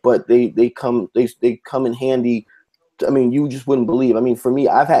techniques, but they come in handy. I mean, you just wouldn't believe. I mean, for me,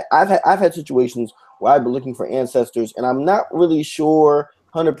 I've had situations where I've been looking for ancestors, and I'm not really sure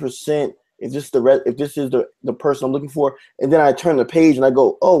 100% if this is the person I'm looking for. And then I turn the page and I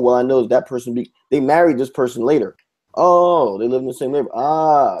go, oh, well, I know that person. They married this person later. Oh, they live in the same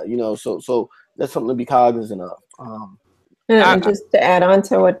neighborhood. You know, so that's something to be cognizant of. And just to add on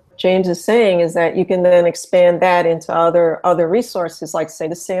to what James is saying is that you can then expand that into other resources, like say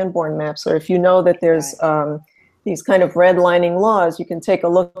the Sanborn maps, or if you know that there's these kind of redlining laws, you can take a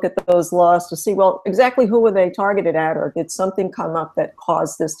look at those laws to see, well, exactly who were they targeted at, or did something come up that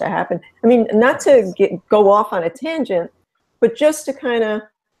caused this to happen? I mean, not to go off on a tangent, but just to kind of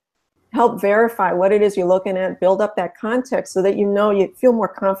help verify what it is you're looking at, build up that context so that you know you feel more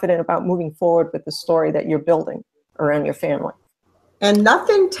confident about moving forward with the story that you're building around your family. And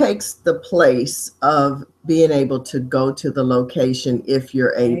nothing takes the place of being able to go to the location if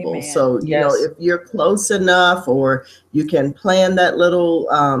you're able. Amen. So, you Yes. know, if you're close enough, or you can plan that little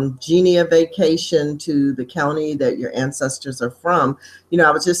genia vacation to the county that your ancestors are from. You know,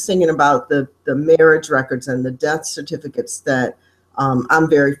 I was just thinking about the marriage records and the death certificates that I'm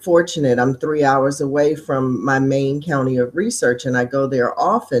very fortunate. I'm 3 hours away from my main county of research, and I go there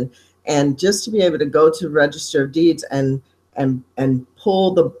often. And just to be able to go to Register of Deeds and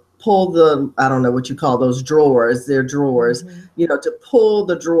pull the I don't know what you call those drawers, they're drawers, you know, to pull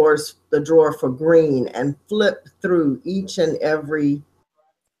the drawer for green and flip through each and every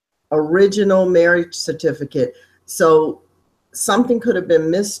original marriage certificate. So something could have been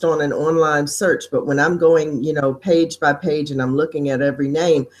missed on an online search, but when I'm going, you know, page by page and I'm looking at every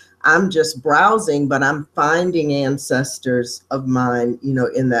name, I'm just browsing, but I'm finding ancestors of mine, you know,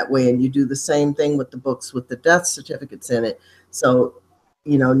 in that way. And you do the same thing with the books with the death certificates in it. So,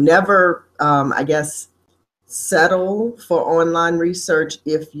 you know, never, I guess, settle for online research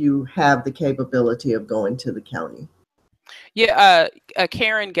if you have the capability of going to the county. Yeah,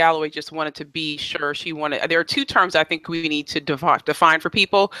 Karen Galloway just wanted to be sure there are two terms I think we need to define for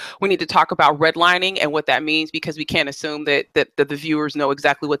people. We need to talk about redlining and what that means, because we can't assume that the viewers know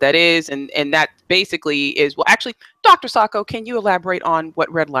exactly what that is. And that basically is, well, actually, Dr. Sacco, can you elaborate on what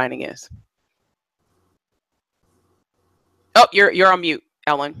redlining is? Oh, you're on mute,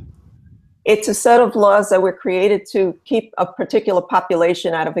 Ellen. It's a set of laws that were created to keep a particular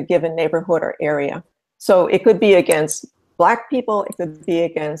population out of a given neighborhood or area. So it could be against Black people, it could be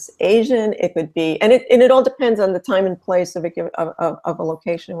against Asian, it could be, and it all depends on the time and place of a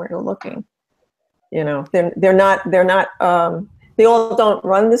location where you're looking. You know, they're not they all don't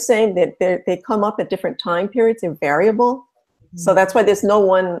run the same. They come up at different time periods. They're variable, so that's why there's no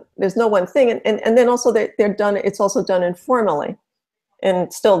one thing. And then also they're done. It's also done informally,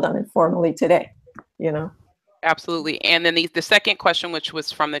 and still done informally today. You know. Absolutely. And then the second question, which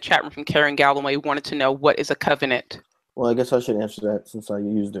was from the chat room from Karen Galloway, wanted to know, what is a covenant? Well, I guess I should answer that since I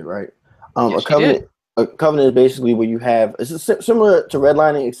used it, right? Yes, a covenant is basically where you have, it's similar to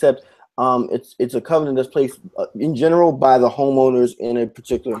redlining, except it's a covenant that's placed in general by the homeowners in a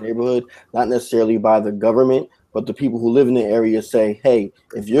particular neighborhood, not necessarily by the government, but the people who live in the area say, hey,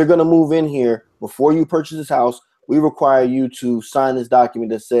 if you're going to move in here before you purchase this house, we require you to sign this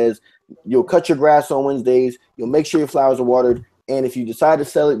document that says you'll cut your grass on Wednesdays, you'll make sure your flowers are watered, and if you decide to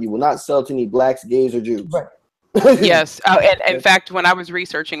sell it, you will not sell it to any Blacks, gays, or Jews. Right. Yes. And in fact, when I was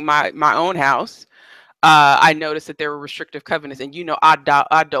researching my own house, I noticed that there were restrictive covenants, and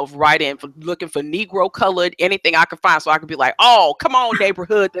I dove right in for looking for Negro colored, anything I could find, so I could be like, oh, come on,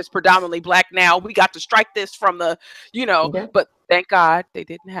 neighborhood that's predominantly Black now, we got to strike this from the, Yeah. But thank God they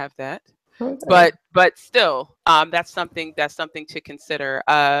didn't have that. Okay. But still, that's something to consider.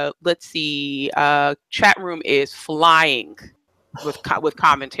 Let's see. Chat room is flying with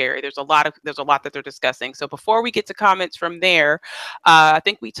commentary. There's a lot that they're discussing. So before we get to comments from there, I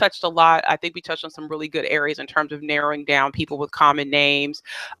think we touched on some really good areas in terms of narrowing down people with common names,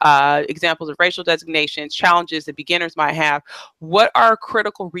 examples of racial designations, challenges that beginners might have. What are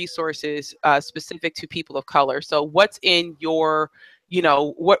critical resources specific to people of color? So what's in your,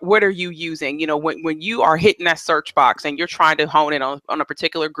 what are you using? When you are hitting that search box and you're trying to hone in on a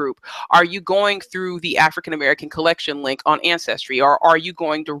particular group, are you going through the African American collection link on Ancestry, or are you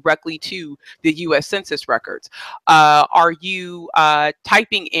going directly to the U.S. Census records? Are you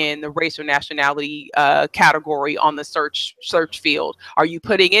typing in the race or nationality category on the search field? Are you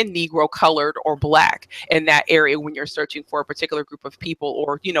putting in Negro, colored, or Black in that area when you're searching for a particular group of people,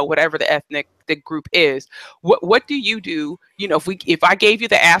 or whatever the group is? What do you do? If I gave you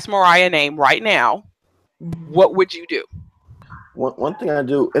the Ask Mariah name right now, what would you do? One thing I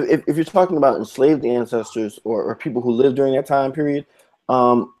do, if you're talking about enslaved ancestors or people who lived during that time period,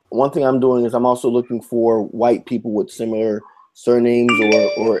 one thing I'm doing is I'm also looking for white people with similar surnames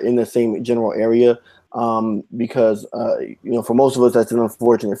or in the same general area, because for most of us, that's an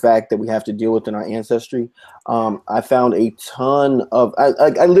unfortunate fact that we have to deal with in our ancestry. I found a ton of,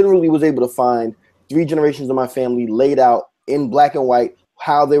 I literally was able to find 3 generations of my family laid out in black and white,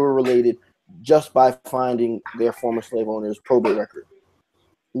 how they were related, just by finding their former slave owners' probate record.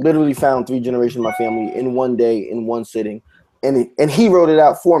 Literally found 3 generations of my family in one day, in one sitting, and he wrote it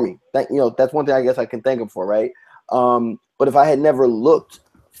out for me. That's one thing I guess I can thank him for, right? But if I had never looked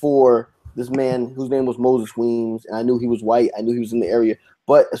for this man whose name was Moses Weems, and I knew he was white, I knew he was in the area,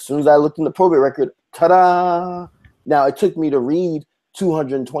 but as soon as I looked in the probate record, ta-da! Now it took me to read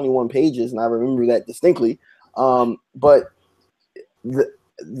 221 pages, and I remember that distinctly. But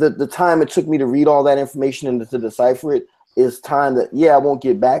the time it took me to read all that information and to decipher it is time that, I won't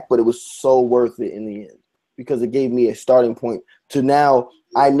get back, but it was so worth it in the end, because it gave me a starting point to now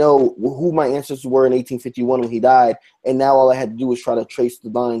I know who my ancestors were in 1851 when he died, and now all I had to do was try to trace the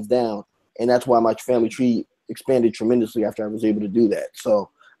lines down, and that's why my family tree expanded tremendously after I was able to do that. So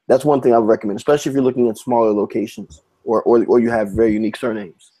that's one thing I would recommend, especially if you're looking at smaller locations or you have very unique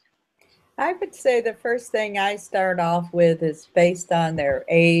surnames. I would say the first thing I start off with is based on their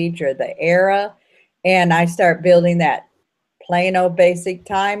age or the era, and I start building that plain old basic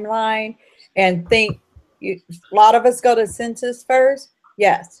timeline and think, a lot of us go to census first.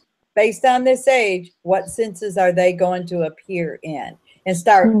 Yes, based on this age, what census are they going to appear in? And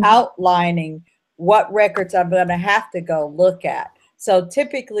start outlining what records I'm going to have to go look at. So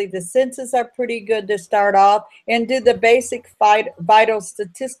typically the census are pretty good to start off, and do the basic vital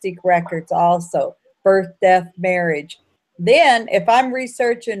statistic records also, birth, death, marriage. Then if I'm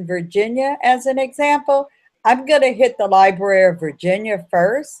researching Virginia as an example, I'm going to hit the Library of Virginia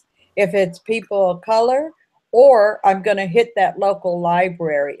first if it's people of color, or I'm going to hit that local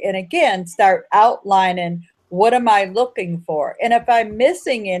library and again start outlining What am I looking for? And if I'm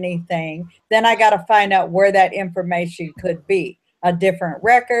missing anything, then I got to find out where that information could be. A different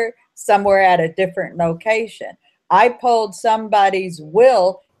record, somewhere at a different location. I pulled somebody's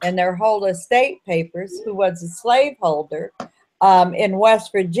will and their whole estate papers, who was a slaveholder in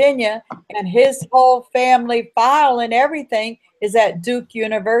West Virginia, and his whole family file and everything is at Duke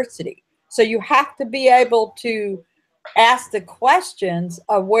University. So you have to be able to ask the questions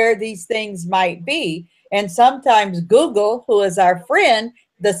of where these things might be. And sometimes Google, who is our friend,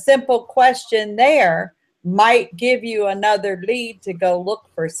 the simple question there might give you another lead to go look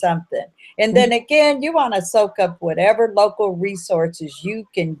for something. And then again, you want to soak up whatever local resources you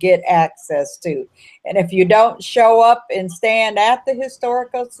can get access to. And if you don't show up and stand at the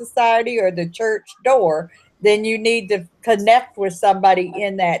Historical Society or the church door, then you need to connect with somebody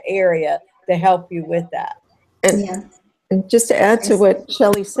in that area to help you with that. And just to add to what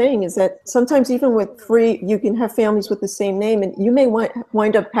Shelley's saying is that sometimes even with free, you can have families with the same name, and you may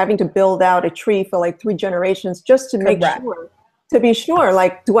wind up having to build out a tree for like 3 generations just to make sure, to be sure,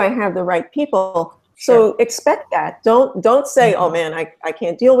 like, do I have the right people? So expect that. Don't say, oh man, I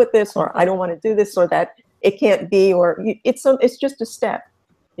can't deal with this, or I don't want to do this, or that it can't be, or it's just a step,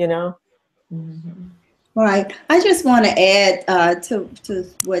 you know? All right. I just want to add to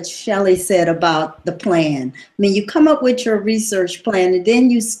what Shelley said about the plan. I mean, you come up with your research plan and then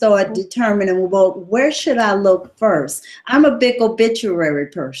you start determining, well, where should I look first? I'm a big obituary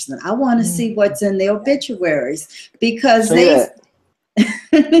person. I want to see what's in the obituaries because those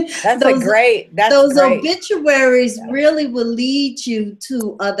obituaries really will lead you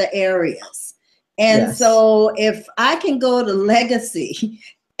to other areas. And so if I can go to Legacy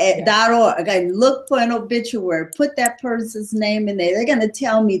 .org and look for an obituary, put that person's name in there, they're going to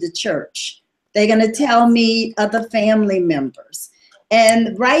tell me the church. They're going to tell me other family members.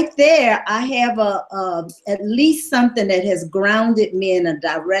 And right there, I have at least something that has grounded me in a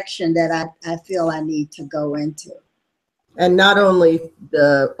direction that I feel I need to go into. And not only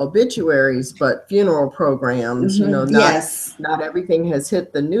the obituaries, but funeral programs, you know, not everything has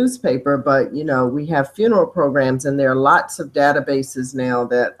hit the newspaper, but, you know, we have funeral programs and there are lots of databases now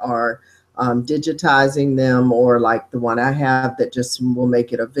that are digitizing them, or like the one I have that just will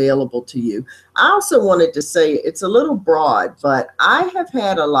make it available to you. I also wanted to say it's a little broad, but I have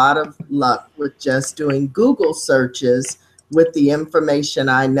had a lot of luck with just doing Google searches with the information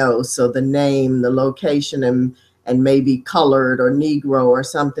I know. So the name, the location, and maybe colored or Negro or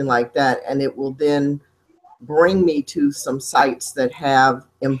something like that. And it will then bring me to some sites that have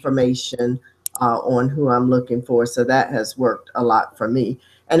information on who I'm looking for. So that has worked a lot for me.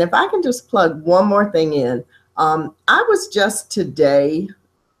 And if I can just plug one more thing in, I was just today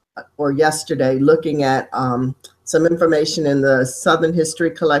or yesterday looking at some information in the Southern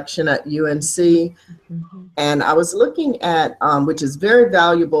History Collection at UNC. And I was looking at, which is very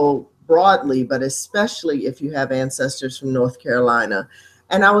valuable broadly, but especially if you have ancestors from North Carolina.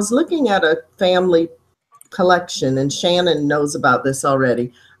 And I was looking at a family collection, and Shannon knows about this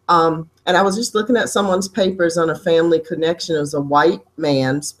already. And I was just looking at someone's papers on a family connection. It was a white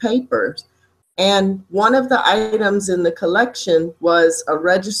man's papers. And one of the items in the collection was a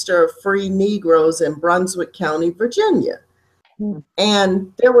register of free Negroes in Brunswick County, Virginia.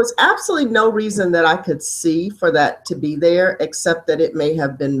 And there was absolutely no reason that I could see for that to be there, except that it may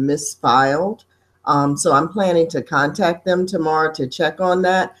have been misfiled. So I'm planning to contact them tomorrow to check on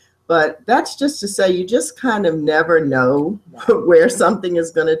that. But that's just to say, you just kind of never know where something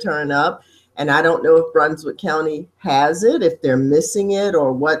is going to turn up. And I don't know if Brunswick County has it, if they're missing it,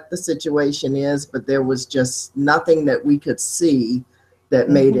 or what the situation is. But there was just nothing that we could see that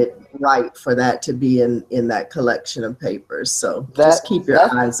made it right for that to be in that collection of papers. So just keep your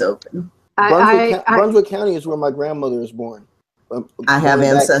eyes open. Brunswick County is where my grandmother was born. I have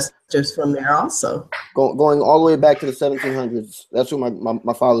ancestors from there also. Going all the way back to the 1700s. That's where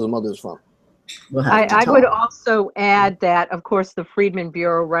my father's mother is from. I would also add that, of course, the Freedmen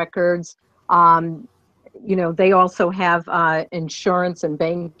Bureau records, you know, they also have insurance and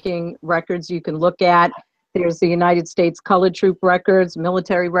banking records you can look at. There's the United States Colored Troop records,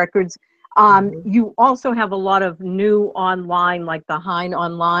 military records. You also have a lot of new online, like the Hine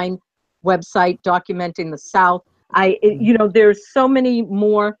Online website documenting the South. You know, there's so many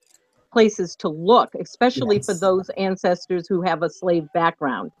more places to look, especially for those ancestors who have a slave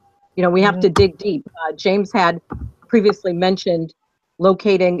background. You know, we have to dig deep. James had previously mentioned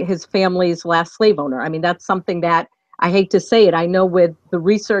locating his family's last slave owner. I mean, that's something that, I hate to say it, I know with the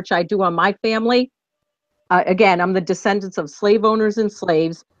research I do on my family, again, I'm the descendants of slave owners and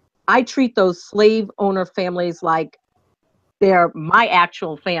slaves. I treat those slave owner families like they're my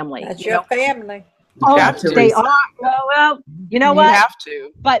actual family. That's your family. Oh, have to. they are. Well, you know what? You have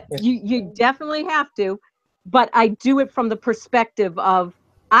to. But you definitely have to. But I do it from the perspective of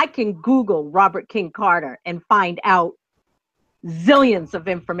I can Google Robert King Carter and find out zillions of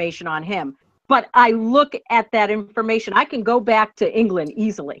information on him. But I look at that information. I can go back to England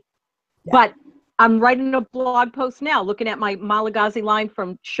easily. Yeah. But I'm writing a blog post now looking at my Malagasy line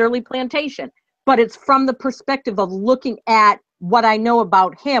from Shirley Plantation. But it's from the perspective of looking at what I know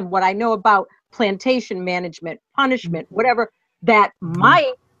about him, what I know about plantation management, punishment, whatever that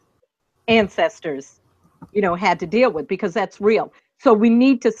my ancestors, had to deal with, because that's real. So we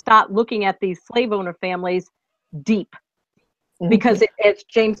need to start looking at these slave owner families deep, because as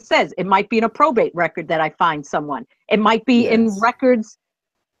James says, it might be in a probate record that I find someone. It might be in records,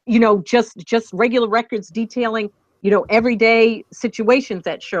 just regular records detailing, everyday situations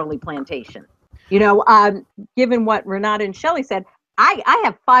at Shirley Plantation. Given what Renata and Shelley said, I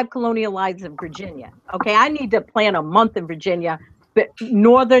have 5 colonial lines in Virginia. Okay, I need to plan a month in Virginia, but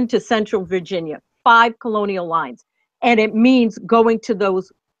northern to central Virginia, 5 colonial lines. And it means going to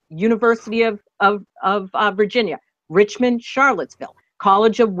those University of Virginia, Richmond, Charlottesville,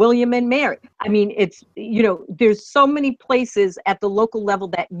 College of William and Mary. I mean, it's, there's so many places at the local level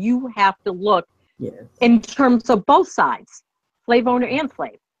that you have to look in terms of both sides, slave owner and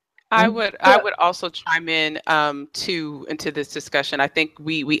slave. I would also chime in into this discussion. I think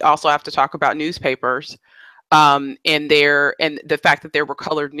we also have to talk about newspapers and the fact that there were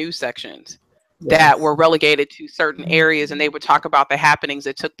colored news sections that were relegated to certain areas, and they would talk about the happenings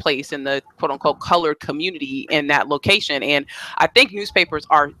that took place in the quote unquote colored community in that location. And I think newspapers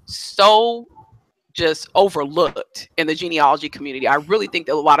are so just overlooked in the genealogy community. I really think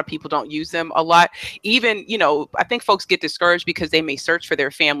that a lot of people don't use them a lot. Even, I think folks get discouraged because they may search for their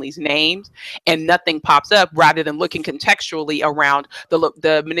family's names and nothing pops up, rather than looking contextually around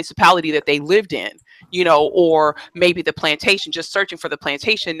the municipality that they lived in, or maybe the plantation, just searching for the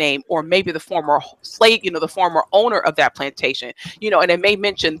plantation name, or maybe the former slave, the former owner of that plantation, and it may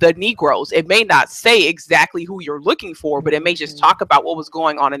mention the Negroes. It may not say exactly who you're looking for, but it may just talk about what was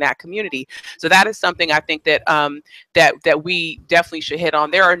going on in that community. So that is something I think that that we definitely should hit on.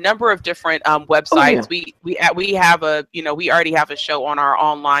 There are a number of different websites. We have we already have a show on our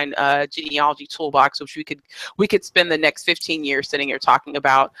online genealogy toolbox, which we could spend the next 15 years sitting here talking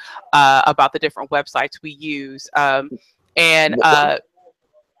about the different websites we use. I'm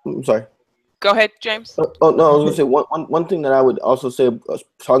sorry. Go ahead, James. Oh no, I was going to say one thing that I would also say,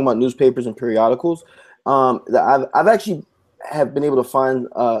 talking about newspapers and periodicals, that I've actually have been able to find,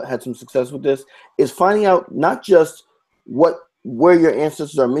 had some success with this, is finding out not just where your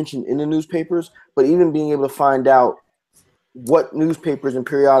ancestors are mentioned in the newspapers, but even being able to find out what newspapers and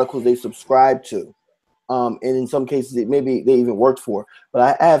periodicals they subscribe to. And in some cases, maybe they even worked for.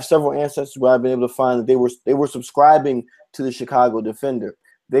 But I have several ancestors where I've been able to find that they were subscribing to the Chicago Defender.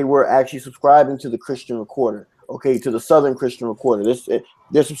 They were actually subscribing to the Christian Recorder, to the Southern Christian Recorder.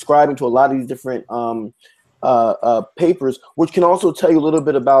 They're subscribing to a lot of these different papers, which can also tell you a little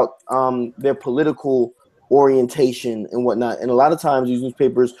bit about their political orientation and whatnot. And a lot of times these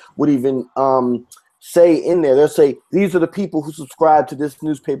newspapers would even say in there, they'll say, these are the people who subscribe to this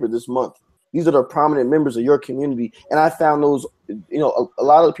newspaper this month. These are the prominent members of your community. And I found those, a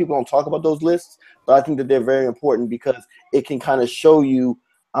lot of the people don't talk about those lists, but I think that they're very important because it can kind of show you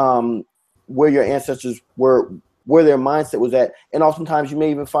where your ancestors were, where their mindset was at. And oftentimes you may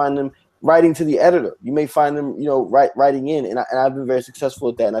even find them writing to the editor. You may find them, writing in. And I've been very successful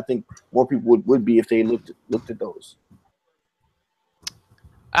at that. And I think more people would be if they looked at those.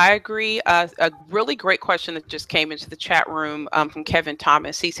 I agree. A really great question that just came into the chat room from Kevin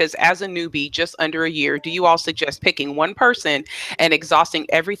Thomas. He says, as a newbie, just under a year, do you all suggest picking one person and exhausting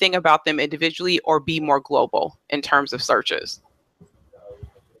everything about them individually, or be more global in terms of searches?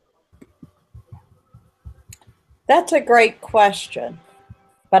 That's a great question,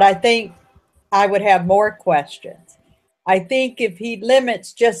 but I think I would have more questions. I think if he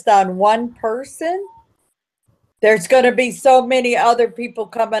limits just on one person, there's going to be so many other people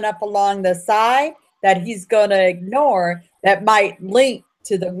coming up along the side that he's going to ignore that might link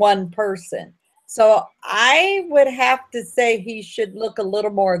to the one person. So I would have to say he should look a little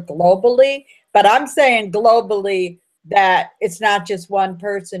more globally, but I'm saying globally that it's not just one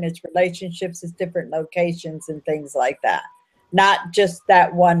person, it's relationships, it's different locations and things like that, not just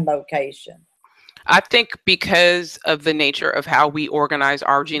that one location. I think because of the nature of how we organize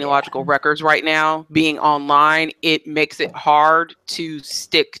our genealogical records right now, being online, it makes it hard to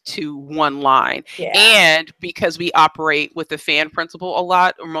stick to one line. And because we operate with the fan principle a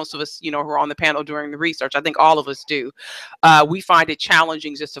lot, or most of us, who are on the panel during the research, I think all of us do, we find it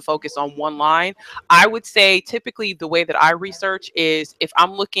challenging just to focus on one line. I would say typically the way that I research is if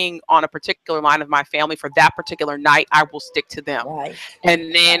I'm looking on a particular line of my family for that particular night, I will stick to them.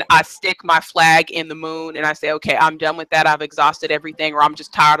 And then I stick my flag in the moon and I say, okay, I'm done with that. I've exhausted everything, or I'm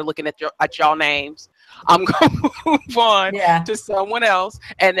just tired of looking at y'all names. I'm going to move on to someone else.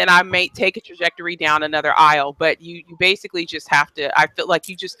 And then I may take a trajectory down another aisle. But you basically just have to, I feel like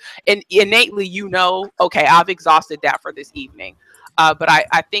you just innately, okay, I've exhausted that for this evening. But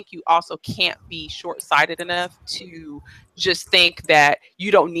I think you also can't be short-sighted enough to just think that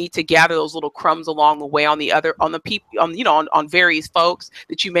you don't need to gather those little crumbs along the way on various folks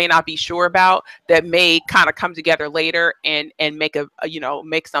that you may not be sure about, that may kind of come together later and make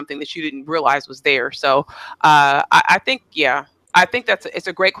make something that you didn't realize was there. So I think it's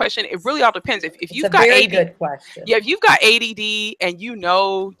a great question. It really all depends. If you've got good question. Yeah, if you've got ADD and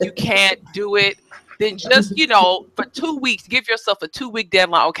you can't do it, then just, for 2 weeks, give yourself a 2-week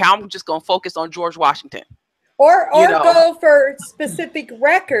deadline. Okay, I'm just going to focus on George Washington. Or go for specific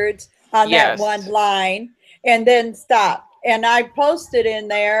records on that one line and then stop. And I posted in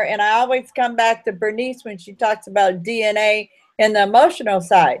there, and I always come back to Bernice when she talks about DNA and the emotional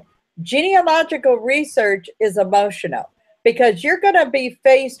side. Genealogical research is emotional because you're going to be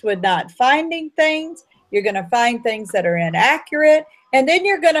faced with not finding things. You're going to find things that are inaccurate. And then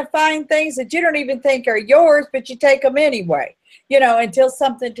you're going to find things that you don't even think are yours, but you take them anyway, until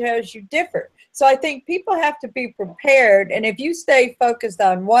something tells you different. So I think people have to be prepared. And if you stay focused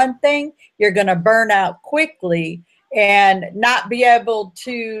on one thing, you're going to burn out quickly and not be able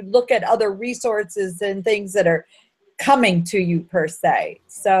to look at other resources and things that are coming to you per se.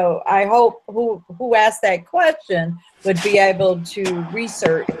 So I hope who asked that question would be able to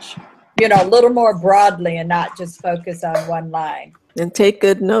research, a little more broadly and not just focus on one line. And take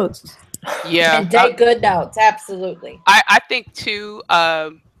good notes. Yeah. And take good notes. Absolutely. I think too,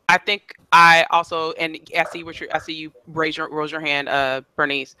 I think I also, and I see you raise your hand,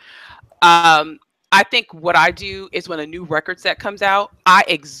 Bernice. I think what I do is when a new record set comes out, I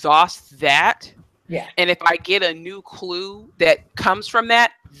exhaust that. Yeah. And if I get a new clue that comes from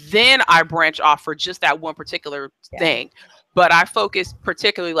that, then I branch off for just that one particular thing. But I focus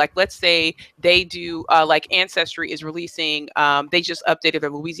particularly, like, let's say they do, like Ancestry is releasing, they just updated their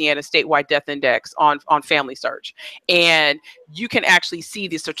Louisiana statewide death index on Family Search. And you can actually see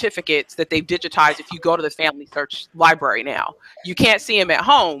the certificates that they've digitized if you go to the Family Search library now. You can't see them at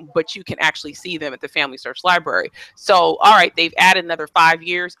home, but you can actually see them at the Family Search library. So, all right, they've added another 5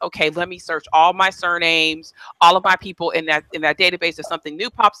 years. Okay, let me search all my surnames, all of my people in that database. If something new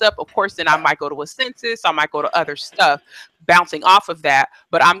pops up, of course, then I might go to a census, I might go to other stuff bouncing off of that,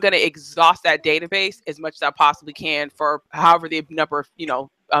 but I'm going to exhaust that database as much as I possibly can for however the number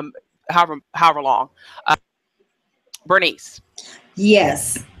of, however long. Bernice.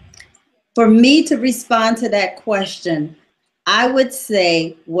 Yes. For me to respond to that question, I would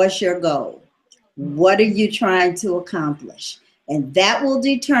say, what's your goal? What are you trying to accomplish? And that will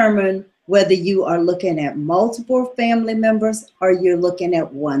determine whether you are looking at multiple family members or you're looking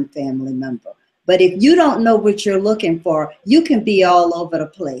at one family member. But if you don't know what you're looking for, you can be all over the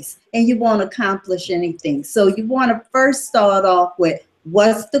place and you won't accomplish anything. So you want to first start off with,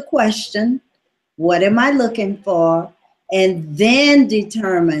 what's the question? What am I looking for? And then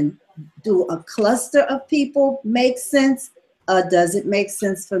determine, do a cluster of people make sense? Or does it make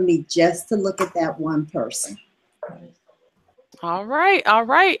sense for me just to look at that one person? All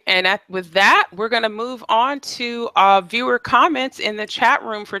right. And with that, we're going to move on to viewer comments in the chat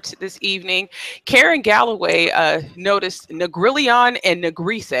room for this evening. Karen Galloway noticed Negrillion and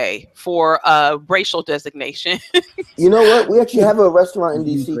Negrise for racial designation. You know what? We actually have a restaurant in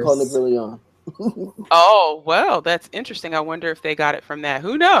DC called Negrillion. Oh, well, that's interesting. I wonder if they got it from that.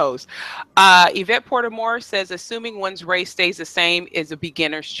 Who knows? Yvette Porter-Moore says, assuming one's race stays the same is a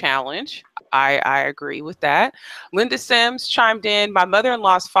beginner's challenge. I agree with that. Linda Sims chimed in, my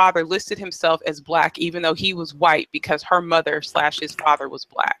mother-in-law's father listed himself as Black, even though he was white, because her mother / his father was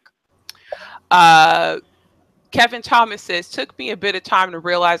Black. Kevin Thomas says, took me a bit of time to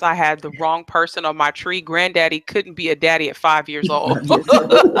realize I had the wrong person on my tree. Granddaddy couldn't be a daddy at 5 years old.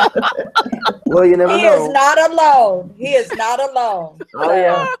 Well, you never know. He is not alone. He is not alone. Oh,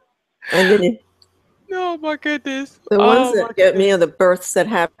 yeah. Oh my goodness. The ones Oh my that get me goodness. are the births that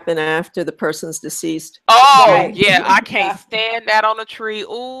happen after the person's deceased. Oh Right. yeah, I can't Yeah. stand that on a tree.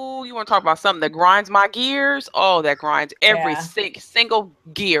 Ooh, you want to talk about something that grinds my gears? Oh, that grinds every Yeah. single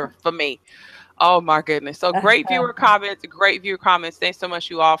gear for me. Oh my goodness. So great viewer comments, great viewer comments. Thanks so much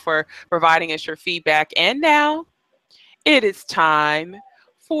you all for providing us your feedback. And now it is time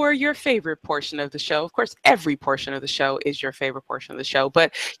for your favorite portion of the show. Of course, every portion of the show is your favorite portion of the show,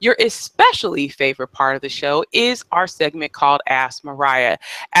 but your especially favorite part of the show is our segment called Ask Mariah.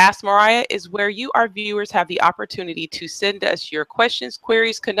 Ask Mariah is where you, our viewers, have the opportunity to send us your questions,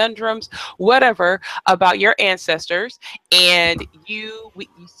 queries, conundrums, whatever about your ancestors, and you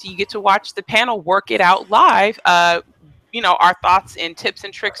get to watch the panel work it out live. Our thoughts and tips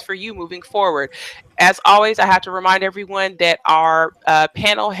and tricks for you moving forward. As always, I have to remind everyone that our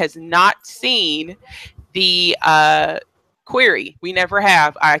panel has not seen the query. We never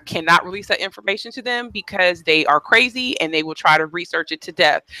have. I cannot release that information to them because they are crazy and they will try to research it to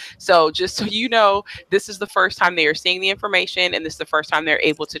death. So just so you know, this is the first time they are seeing the information and this is the first time they're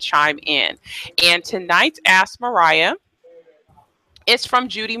able to chime in. And tonight's Ask Mariah is from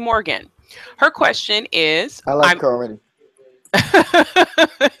Judy Morgan. Her question is, I like her already.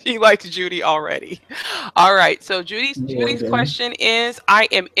 you liked Judy already. All right. So Judy's question is, I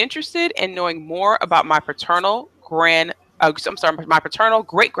am interested in knowing more about my paternal my paternal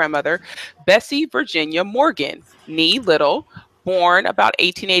great grandmother, Bessie Virginia Morgan, nee Little, born about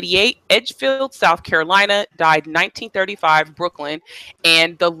 1888, Edgefield, South Carolina, died 1935, Brooklyn,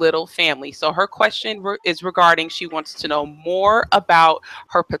 and the Little family. So her question is regarding, she wants to know more about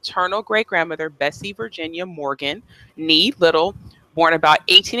her paternal great grandmother, Bessie Virginia Morgan, nee Little, born about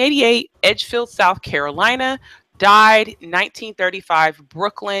 1888, Edgefield, South Carolina, died 1935,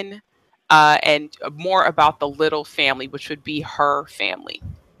 Brooklyn, and more about the Little family, which would be her family.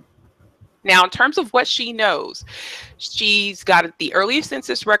 Now, in terms of what she knows, she's got the earliest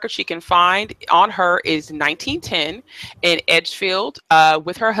census record she can find on her is 1910 in Edgefield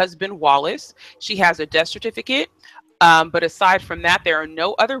with her husband Wallace. She has a death certificate. But aside from that, there are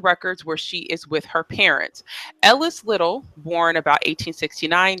no other records where she is with her parents. Ellis Little, born about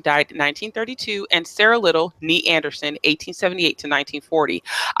 1869, died in 1932, and Sarah Little, nee Anderson, 1878 to 1940.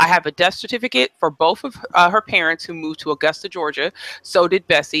 I have a death certificate for both of her parents who moved to Augusta, Georgia. So did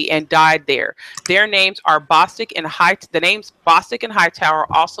Bessie, and died there. Their names are Bostic and the names Bostic and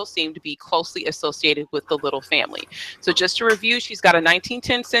Hightower also seem to be closely associated with the Little family. So just to review, she's got a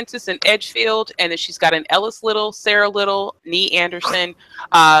 1910 census in Edgefield, and then she's got an Ellis Little, Sarah Little, nee Anderson.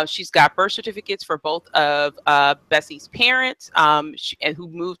 She's got birth certificates for both of Bessie's parents, and who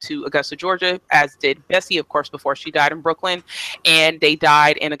moved to Augusta, Georgia, as did Bessie, of course, before she died in Brooklyn, and they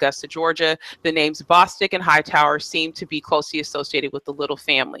died in Augusta, Georgia. The names Bostic and Hightower seem to be closely associated with the Little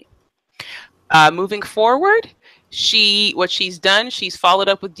family. Moving forward, what she's done, she's followed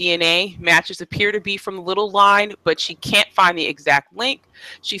up with DNA. Matches appear to be from the Little line, but she can't find the exact link.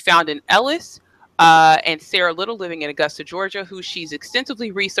 She found an Ellis and Sarah Little living in Augusta, Georgia, who she's extensively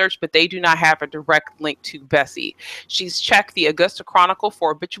researched, but they do not have a direct link to Bessie. She's checked the Augusta Chronicle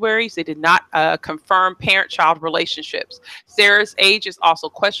for obituaries. They did not confirm parent-child relationships. Sarah's age is also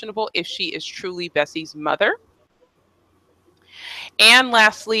questionable if she is truly Bessie's mother. And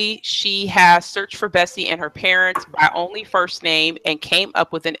lastly, she has searched for Bessie and her parents by only first name and came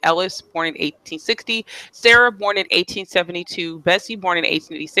up with an Ellis born in 1860, Sarah born in 1872, Bessie born in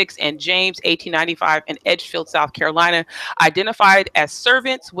 1886, and James 1895 in Edgefield, South Carolina, identified as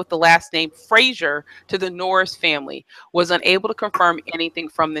servants with the last name Frazier to the Norris family. Was unable to confirm anything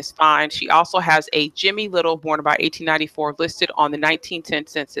from this find. She also has a Jimmy Little born about 1894 listed on the 1910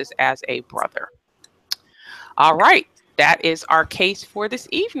 census as a brother. All right. That is our case for this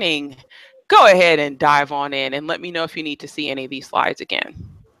evening. Go ahead and dive on in and let me know if you need to see any of these slides again.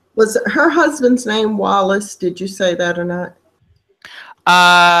 Was her husband's name Wallace? Did you say that or not?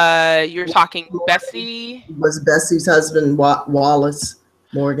 You're talking Bessie. Was Bessie's husband Wallace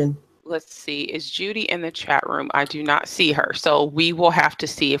Morgan? Let's see. Is Judy in the chat room? I do not see her. So we will have to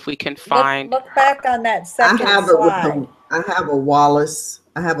see if we can find. Look back on that second slide. I have a Wallace.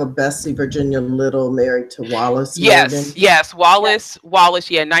 I have a Bessie Virginia Little married to Wallace Yes, Morgan. yes. Wallace,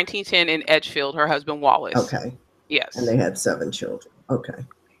 yeah, 1910 in Edgefield, her husband Wallace. Okay. Yes. And they had 7 children. Okay.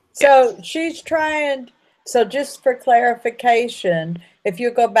 So she's trying, so just for clarification, if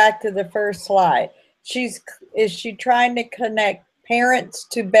you go back to the first slide, is she trying to connect parents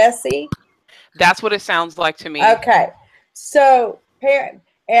to Bessie? That's what it sounds like to me. Okay. So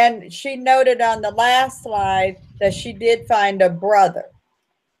and she noted on the last slide that she did find a brother.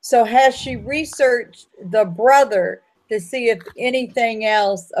 So has she researched the brother to see if anything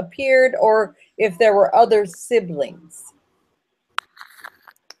else appeared, or if there were other siblings.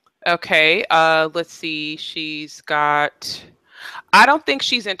 Okay, let's see. I don't think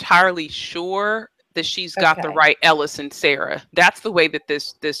she's entirely sure that she's got the Okay. right Ellis and Sarah. That's the way that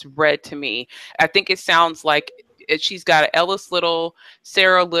this read to me. I think it sounds like she's got Ellis Little,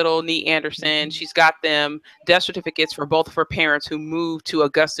 Sarah Little, Nee Anderson. She's got them death certificates for both of her parents who moved to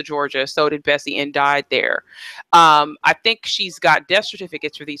Augusta, Georgia. So did Bessie and died there. I think she's got death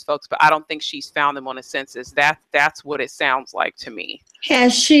certificates for these folks, but I don't think she's found them on a census. That's what it sounds like to me.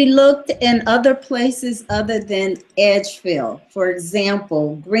 Has she looked in other places other than Edgefield? For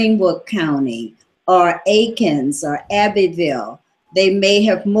example, Greenwood County or Aikens or Abbeville. They may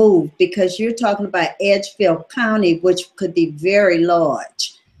have moved because you're talking about Edgefield County, which could be very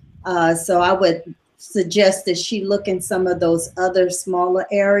large. So I would suggest that she look in some of those other smaller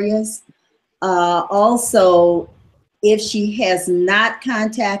areas. Also, if she has not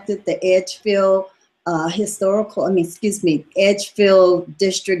contacted the Edgefield Edgefield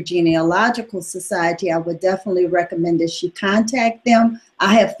District Genealogical Society, I would definitely recommend that she contact them.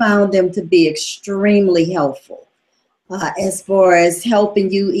 I have found them to be extremely helpful as far as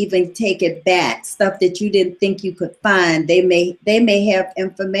helping you even take it back, stuff that you didn't think you could find. They may have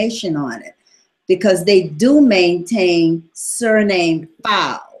information on it because they do maintain surname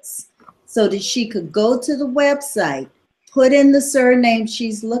files so that she could go to the website, put in the surname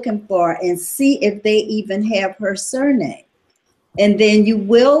she's looking for, and see if they even have her surname. And then you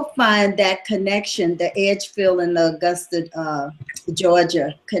will find that connection, the Edgefield and the Augusta,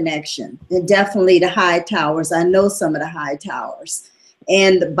 Georgia connection. And definitely the Hightowers. I know some of the Hightowers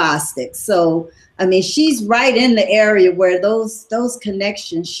and the Bostick. So, I mean, she's right in the area where those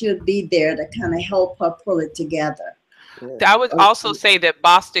connections should be there to kind of help her pull it together. I would also say that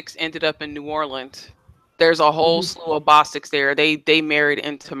Bostick's ended up in New Orleans. There's a whole slew of Bostick's there. They married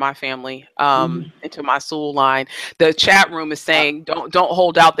into my family, into my soul line. The chat room is saying, don't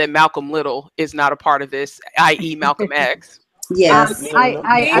hold out that Malcolm Little is not a part of this, i.e. Malcolm X. Yes. He's not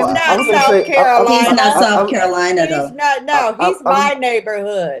South Carolina. He's not South Carolina, though. He's not, no, he's my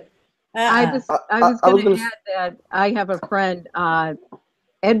neighborhood. I was going to add that I have a friend,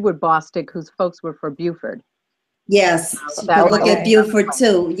 Edward Bostick, whose folks were from Beaufort. Yes, you can look at Beaufort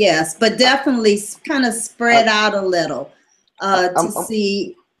too. Yes, but definitely kind of spread out a little to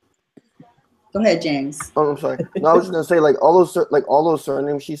see. Go ahead, James. Oh, I'm sorry. No, I was just gonna say all those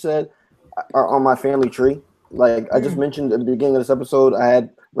surnames she said are on my family tree. Like I just mentioned at the beginning of this episode, I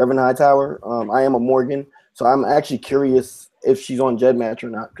had Reverend Hightower. I am a Morgan, so I'm actually curious if she's on GEDmatch or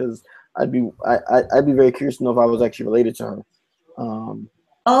not, because I'd be very curious to know if I was actually related to her.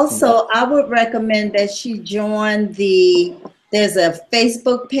 Also, I would recommend that she join there's a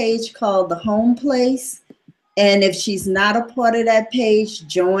Facebook page called The Home Place. And if she's not a part of that page,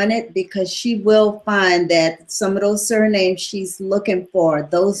 join it, because she will find that some of those surnames she's looking for,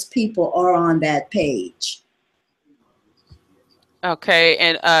 those people are on that page. Okay,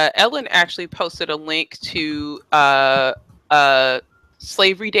 and Ellen actually posted a link to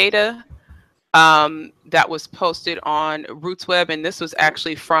slavery data that was posted on RootsWeb, and this was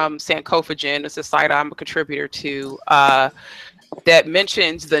actually from Sankofagen. It's a site I'm a contributor to that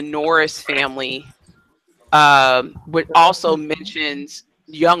mentions the Norris family, which also mentions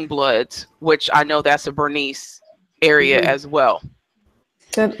Youngbloods, which I know that's a Bernice area as well.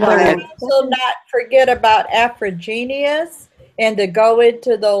 And also not forget about Afrogenius and to go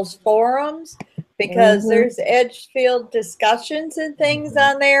into those forums, because there's Edgefield discussions and things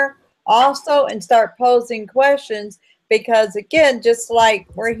on there also, and start posing questions, because again, just like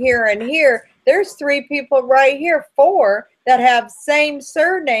we're hearing here, there's 3 people right here, 4 that have same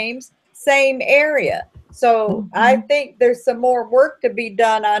surnames, same area. So I think there's some more work to be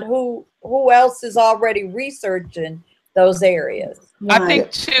done on who else is already researching those areas. I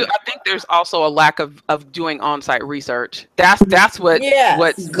think there's also a lack of doing on-site research. That's what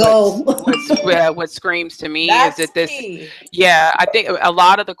screams to me. That's is that this key. Yeah, I think a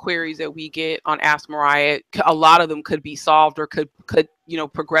lot of the queries that we get on Ask Mariah, a lot of them could be solved or could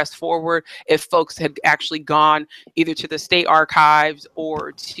progress forward if folks had actually gone either to the state archives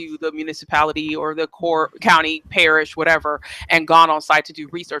or to the municipality or the county, parish, whatever, and gone on site to do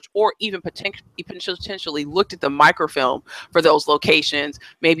research, or even potentially looked at the microfilm for those locations,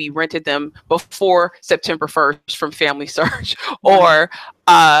 maybe rented them before September 1st from Family Search, or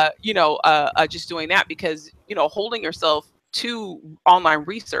just doing that, because holding yourself to online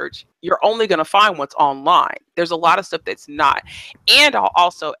research, you're only going to find what's online. There's a lot of stuff that's not. And I'll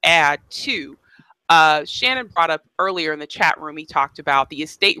also add too, Shannon brought up earlier in the chat room, he talked about the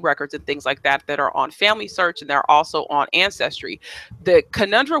estate records and things like that that are on Family Search, and they're also on Ancestry. The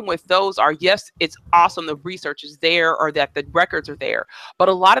conundrum with those are, yes, it's awesome the research is there or that the records are there, but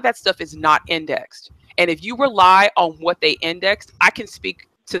a lot of that stuff is not indexed. And if you rely on what they indexed, I can speak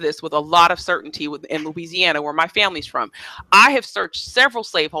to this with a lot of certainty in Louisiana, where my family's from. I have searched several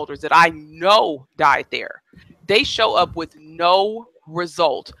slaveholders that I know died there. They show up with no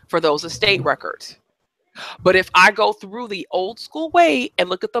result for those estate records. But if I go through the old school way and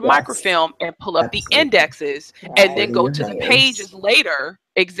look at the microfilm and pull up the indexes and then go to the pages later,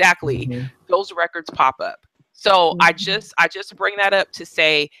 exactly, those records pop up. So I just bring that up to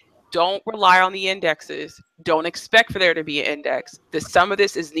say, don't rely on the indexes. Don't expect for there to be an index. Some of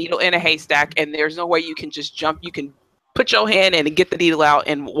this is needle in a haystack, and there's no way you can just jump. You can put your hand in and get the needle out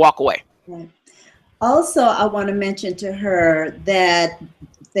and walk away. Right. Also, I want to mention to her that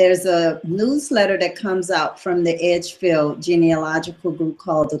there's a newsletter that comes out from the Edgefield genealogical group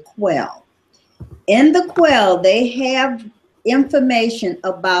called the Quell. In the Quell, they have information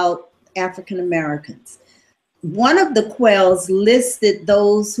about African Americans. One of the Quells listed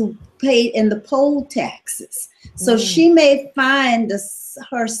those who paid in the poll taxes. So she may find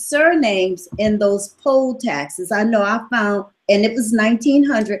her surnames in those poll taxes. I know I found, and it was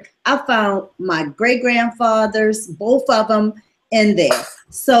 1900, I found my great-grandfathers, both of them, in there.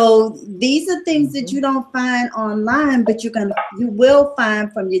 So these are things that you don't find online, but you will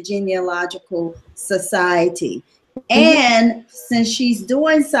find from your genealogical society. And since she's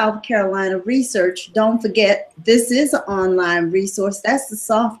doing South Carolina research, don't forget, this is an online resource. That's the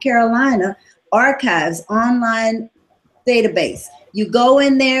South Carolina Archives online database. You go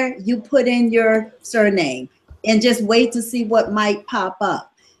in there, you put in your surname, and just wait to see what might pop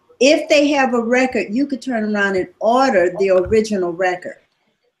up. If they have a record, you could turn around and order the original record.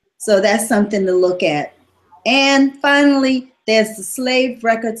 So that's something to look at. And finally, there's the Slave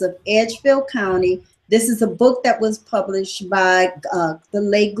Records of Edgefield County. This is a book that was published by the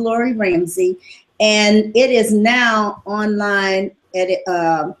late Glory Ramsey, and it is now online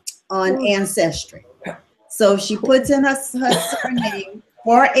on Ancestry. So if she puts in her surname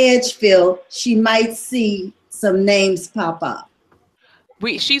for Edgefield, she might see some names pop up.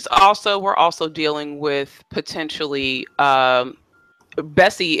 We're also dealing with potentially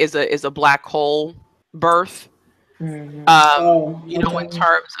Bessie is a black hole birth. In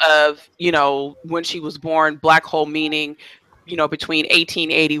terms of, when she was born, black hole meaning, between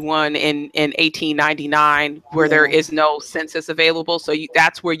 1881 and 1899, where there is no census available. So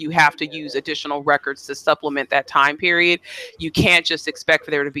that's where you have to use additional records to supplement that time period. You can't just expect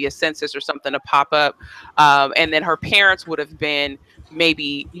for there to be a census or something to pop up. And then her parents would have been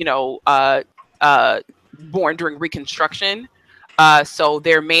maybe, born during Reconstruction. So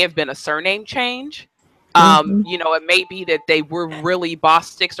there may have been a surname change. It may be that they were really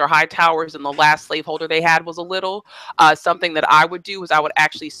Bostics or Hightowers, and the last slaveholder they had was a Little. Something that I would do is I would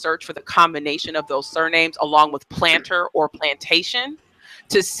actually search for the combination of those surnames along with planter or plantation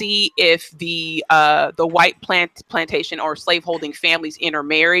to see if the white plantation or slaveholding families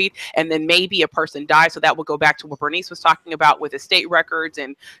intermarried, and then maybe a person died. So that would go back to what Bernice was talking about with estate records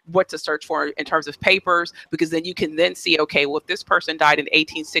and what to search for in terms of papers, because then you can then see, okay, well, if this person died in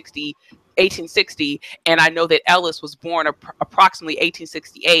 1860, and I know that Ellis was born approximately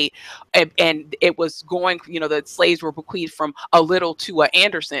 1868, and it was going, the slaves were bequeathed from a Little to a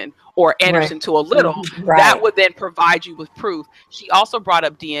Anderson, or Anderson to a Little. That would then provide you with proof. She also brought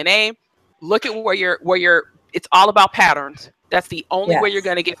up DNA. Look at where you're it's all about patterns. That's the only way you're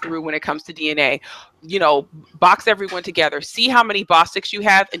going to get through when it comes to DNA. Box everyone together, see how many Bostics you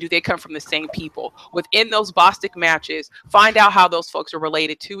have, and do they come from the same people? Within those Bostic matches, find out how those folks are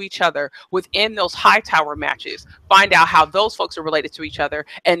related to each other. Within those Hightower matches, find out how those folks are related to each other.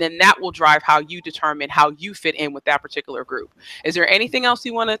 And then that will drive how you determine how you fit in with that particular group. Is there anything else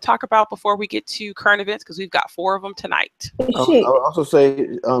you want to talk about before we get to current events? Because we've got 4 of them tonight. I would also say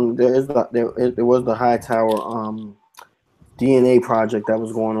there was the Hightower DNA project that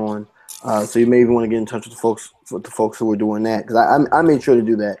was going on, so you may even want to get in touch with the folks who were doing that, because I made sure to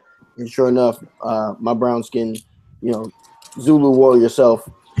do that, and sure enough, my brown skin, Zulu warrior self,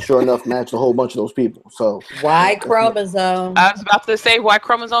 sure enough, matched a whole bunch of those people. So Y chromosome. I was about to say Y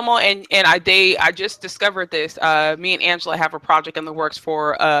chromosome, and I just discovered this. Me and Angela have a project in the works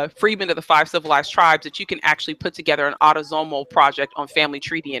for Freedmen of the 5 Civilized Tribes that you can actually put together an autosomal project on family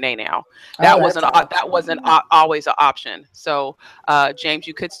tree DNA now. That wasn't always an option. So James,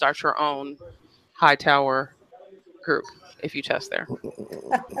 you could start your own Hightower group if you test there.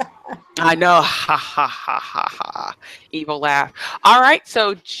 I know. Ha ha ha ha ha. Evil laugh. All right.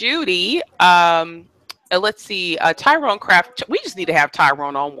 So Judy, let's see. Tyrone Craft. We just need to have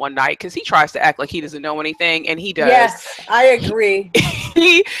Tyrone on one night because he tries to act like he doesn't know anything, and he does. Yes, I agree.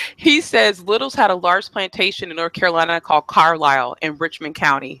 He says Little's had a large plantation in North Carolina called Carlisle in Richmond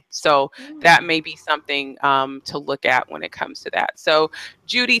County. So that may be something to look at when it comes to that. So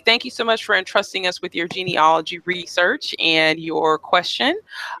Judy, thank you so much for entrusting us with your genealogy research and your question.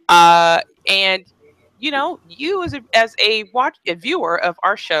 And you know, you as a viewer of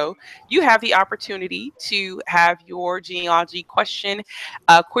our show, you have the opportunity to have your genealogy question,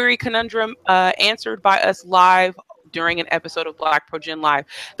 query conundrum answered by us live during an episode of BlackProGen Live.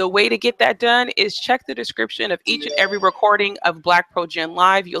 The way to get that done is check the description of each and every recording of BlackProGen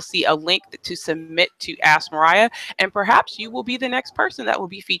Live. You'll see a link to submit to Ask Mariah, and perhaps you will be the next person that will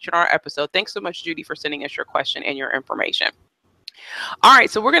be featured on our episode. Thanks so much, Judy, for sending us your question and your information. All right,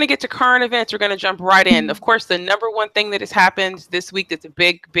 so we're going to get to current events. We're going to jump right in. Of course, the number one thing that has happened this week that's a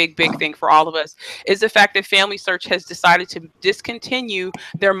big, big, big thing for all of us is the fact that Family Search has decided to discontinue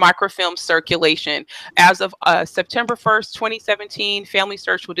their microfilm circulation. As of September 1st, 2017, Family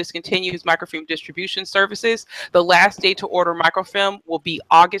Search will discontinue its microfilm distribution services. The last day to order microfilm will be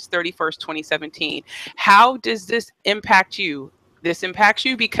August 31st, 2017. How does this impact you? This impacts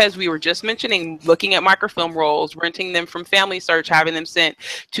you because we were just mentioning looking at microfilm rolls, renting them from Family Search, having them sent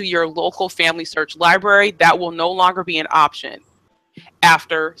to your local Family Search library. That will no longer be an option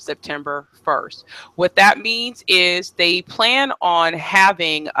after September 1st. What that means is they plan on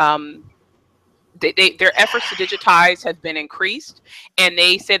having their efforts to digitize have been increased, and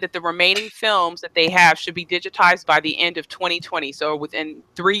they said that the remaining films that they have should be digitized by the end of 2020. So within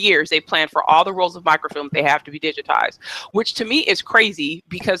 3 years, they plan for all the rolls of microfilm they have to be digitized, which to me is crazy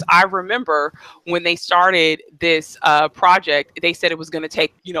because I remember when they started this project, they said it was going to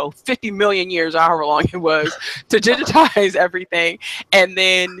take 50 million years, however long it was, to digitize everything, and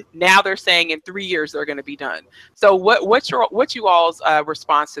then now they're saying in 3 years they're going to be done. So what's you all's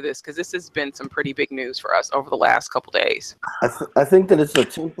response to this? Because this has been some pretty big news for us over the last couple days. I think that it's a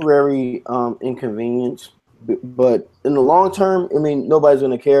temporary inconvenience, but in the long term, I mean, nobody's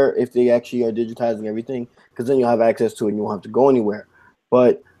going to care if they actually are digitizing everything because then you'll have access to it and you won't have to go anywhere.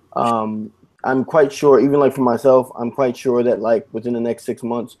 But I'm quite sure, even like for myself, I'm quite sure that like within the next 6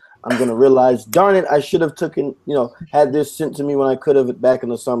 months, I'm going to realize, darn it, I should have had this sent to me when I could have back in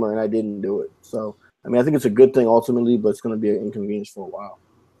the summer and I didn't do it. So, I mean, I think it's a good thing ultimately, but it's going to be an inconvenience for a while.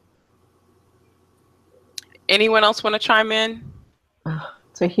 Anyone else want to chime in?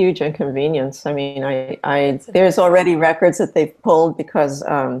 It's a huge inconvenience. I mean, there's already records that they've pulled because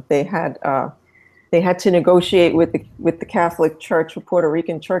they had to negotiate with the Catholic Church for Puerto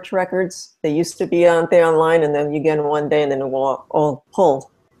Rican church records. They used to be on there online, and then you get them one day, and then it will all pulled,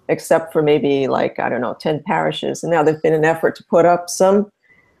 except for maybe like 10 parishes. And now there's been an effort to put up some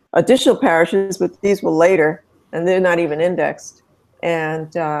additional parishes, but these were later, and they're not even indexed.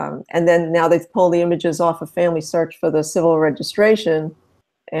 And then now they've pulled the images off of Family Search for the civil registration.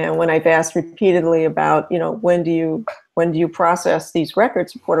 And when I've asked repeatedly about, when do you process these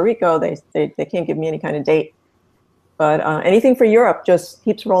records in Puerto Rico, they can't give me any kind of date. But anything for Europe just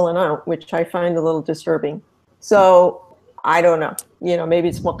keeps rolling out, which I find a little disturbing. So I don't know. Maybe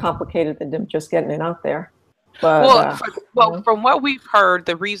it's more complicated than them just getting it out there. But, from what we've heard,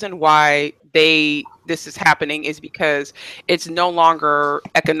 the reason why this is happening is because it's no longer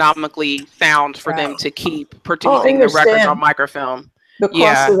economically sound for them to keep producing the records on microfilm. The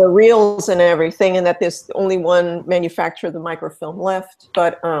cost of the reels and everything, and that there's only one manufacturer of the microfilm left.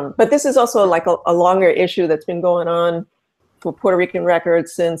 But this is also like a longer issue that's been going on for Puerto Rican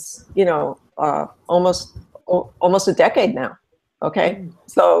records since almost a decade now. Okay,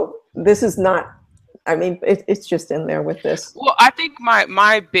 so this is not. I mean, it's just in there with this. Well, I think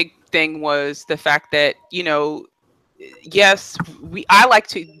my big thing was the fact that, yes, I like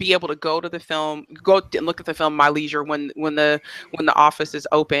to be able to go to the film, go and look at the film at my leisure when the office is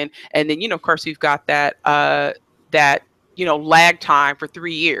open. And then, of course, we've got that lag time for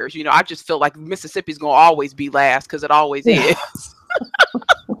 3 years. I just feel like Mississippi's going to always be last because it always is.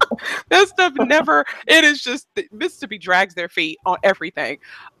 That stuff never, it is just, Mississippi drags their feet on everything.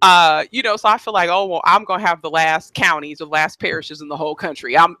 So I feel like, oh, well, I'm going to have the last counties, the last parishes in the whole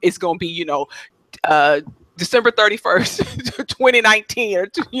country. It's going to be, December 31st, 2019 or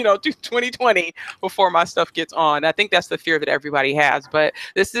 2020 before my stuff gets on. I think that's the fear that everybody has, but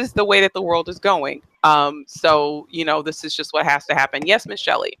this is the way that the world is going. So, this is just what has to happen. Yes, Miss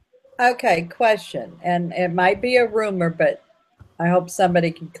Shelley. Okay, question. And it might be a rumor, but I hope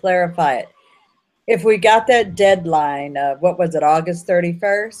somebody can clarify it. If we got that deadline, what was it, August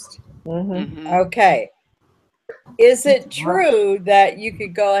 31st? Okay. Is it true that you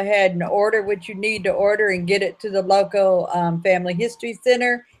could go ahead and order what you need to order and get it to the local Family History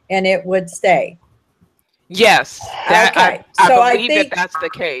Center and it would stay? Yes, that Okay. I So I believe that think that's the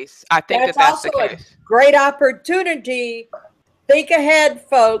case. I think that's that that's also the a case. great opportunity. Think ahead,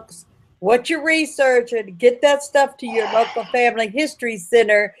 folks. What you're researching, get that stuff to your local Family History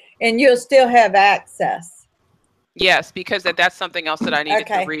Center and you'll still have access. Yes, because that's something else that I needed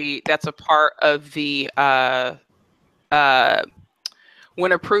to read. That's a part of the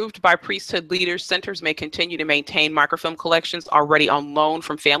when approved by priesthood leaders, centers may continue to maintain microfilm collections already on loan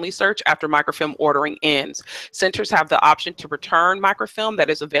from Family Search after microfilm ordering ends. Centers have the option to return microfilm that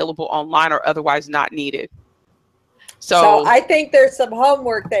is available online or otherwise not needed. So I think there's some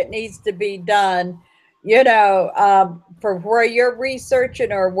homework that needs to be done, you know, for where you're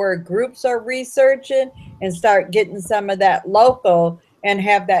researching or where groups are researching, and start getting some of that local and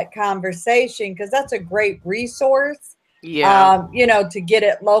have that conversation, because that's a great resource. Yeah. You know, to get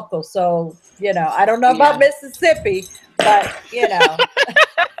it local. So, you know, I don't know about Mississippi, but you know.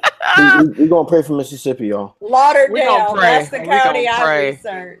 We're gonna pray for Mississippi, y'all. Lauderdale, that's the county I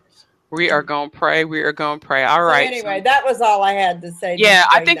researched. We are going to pray. We are going to pray. All right. Anyway, that was all I had to say. Yeah,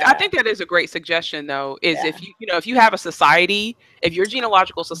 I think that is a great suggestion though, is if if you have a society, if your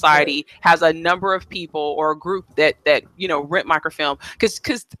genealogical society has a number of people or a group that rent microfilm,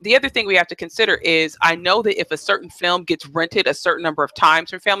 because the other thing we have to consider is, I know that if a certain film gets rented a certain number of times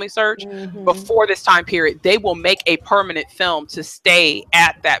from Family Search before this time period, they will make a permanent film to stay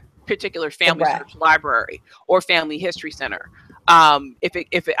at that particular Family Search library or Family History Center.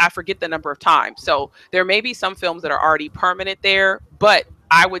 If I forget the number of times. So there may be some films that are already permanent there, but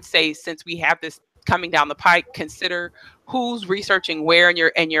I would say, since we have this coming down the pike, consider who's researching where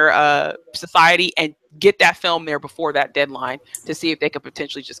in your society, and get that film there before that deadline to see if they could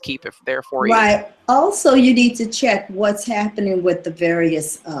potentially just keep it there for you. Right. Also, you need to check what's happening with the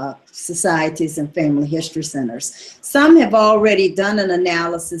various societies and family history centers. Some have already done an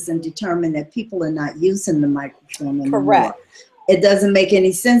analysis and determined that people are not using the microfilm anymore. Correct. It doesn't make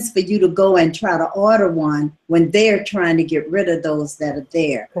any sense for you to go and try to order one when they're trying to get rid of those that are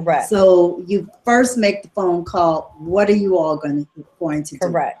there. Correct. So you first make the phone call. What are you all going to do?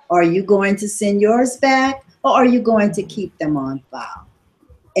 Correct. Are you going to send yours back, or are you going to keep them on file?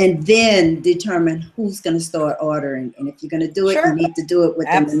 And then determine who's going to start ordering. And if you're going to do it, you need to do it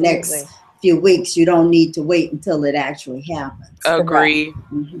within the next few weeks. You don't need to wait until it actually happens. Agree.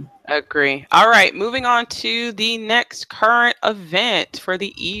 Agree. All right, moving on to the next current event for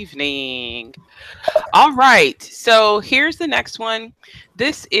the evening. All right, so here's the next one.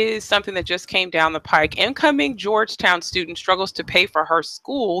 This is something that just came down the pike. Incoming Georgetown student struggles to pay for her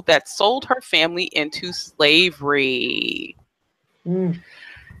school that sold her family into slavery.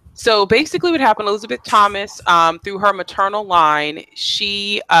 So basically what happened, Elizabeth Thomas, through her maternal line,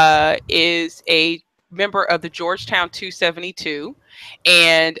 she is a member of the Georgetown 272.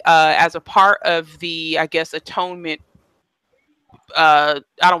 And as a part of the, I guess, atonement, I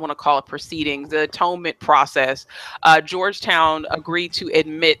don't want to call it proceedings, the atonement process, Georgetown agreed to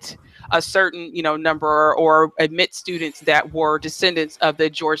admit a certain, number, or admit students that were descendants of the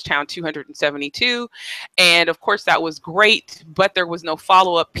Georgetown 272. And of course that was great, but there was no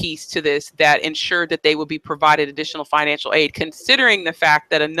follow-up piece to this that ensured that they would be provided additional financial aid, considering the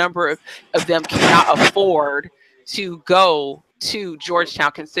fact that a number of them cannot afford to go to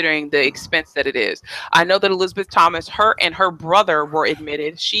Georgetown, considering the expense that it is. I know that Elizabeth Thomas, her and her brother were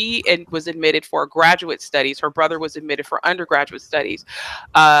admitted. She was admitted for graduate studies. Her brother was admitted for undergraduate studies.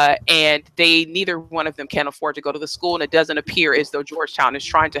 And neither one of them can afford to go to the school. And it doesn't appear as though Georgetown is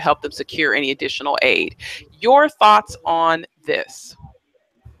trying to help them secure any additional aid. Your thoughts on this?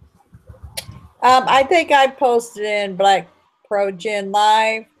 I think I posted in BlackProGen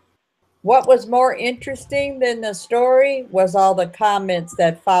Live. What was more interesting than the story was all the comments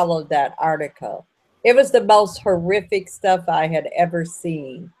that followed that article. It was the most horrific stuff I had ever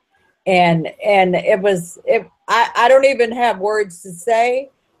seen. And I don't even have words to say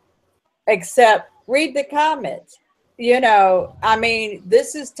except read the comments. I mean,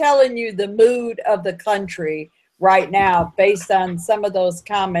 this is telling you the mood of the country right now based on some of those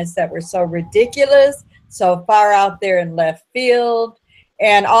comments that were so ridiculous, so far out there in left field.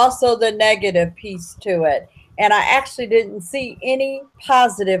 And also the negative piece to it. And I actually didn't see any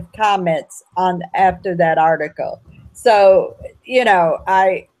positive comments after that article. So,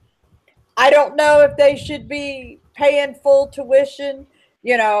 I don't know if they should be paying full tuition.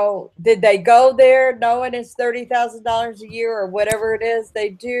 Did they go there knowing it's $30,000 a year or whatever it is they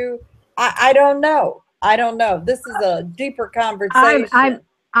do? I don't know. I don't know. This is a deeper conversation.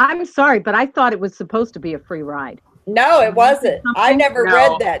 I'm sorry, but I thought it was supposed to be a free ride. No, it wasn't. I never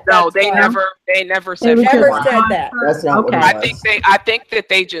read that. No, That's they why. never said Never said that. That's not what it Okay. was. I think that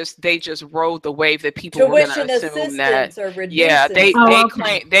they just rode the wave that people were Tuition going to assume that. assistance or reducing. Yeah, they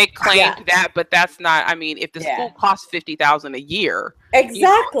okay. claimed that, but that's not. I mean, if the school costs $50,000 a year,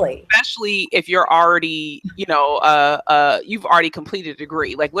 exactly, especially if you're already, you've already completed a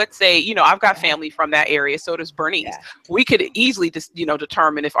degree. Like, let's say, I've got family from that area, so does Bernice. Yeah. We could easily just,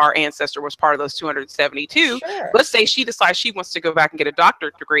 determine if our ancestor was part of those 272. Sure. Let's say she decides she wants to go back and get a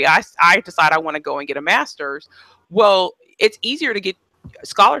doctorate degree. I decide I want to go and get a master's. Well, it's easier to get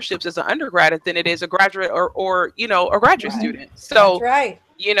scholarships as an undergraduate than it is a graduate or a graduate student. So that's right.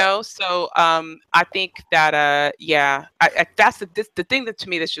 I think that that's the thing that to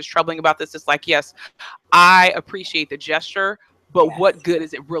me that's just troubling about this is like, yes, I appreciate the gesture, but what good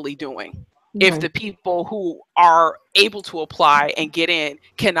is it really doing if the people who are able to apply and get in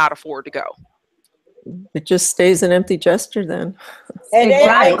cannot afford to go? It just stays an empty gesture then.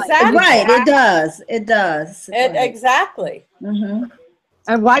 Exactly. Right, it does. It does. Exactly. Mm-hmm.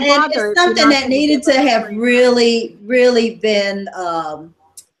 And why And bother? it's something that needed to have really, really been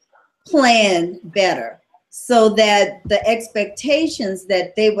planned better, so that the expectations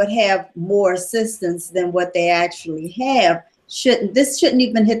that they would have more assistance than what they actually have shouldn't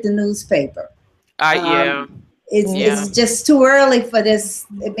even hit the newspaper. It's just too early for this.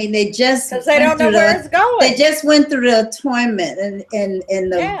 I mean, they just because they don't know where it's going. They just went through the appointment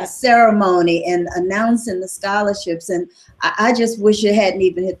and the ceremony and announcing the scholarships, and I just wish it hadn't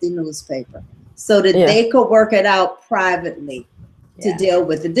even hit the newspaper, so that they could work it out privately to deal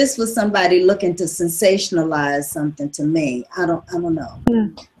with it. This was somebody looking to sensationalize something to me. I don't know.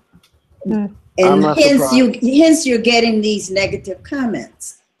 And hence you're getting these negative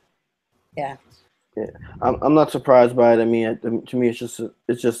comments. Yeah, I'm not surprised by it. I mean, to me, it's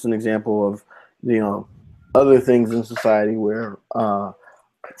just an example of other things in society where our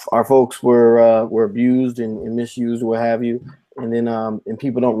folks were abused and misused or what have you, and then and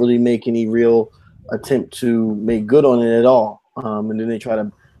people don't really make any real attempt to make good on it at all, and then they try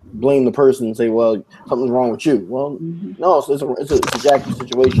to blame the person and say, well, something's wrong with you. Well, no, it's a jacky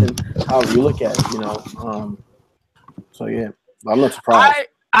situation, however you look at it, so yeah, I'm not surprised.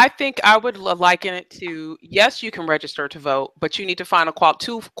 I think I would liken it to, yes, you can register to vote, but you need to find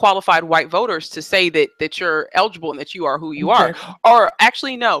two qualified white voters to say that you're eligible and that you are who you are. Or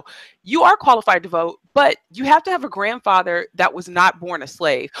actually, no, you are qualified to vote, but you have to have a grandfather that was not born a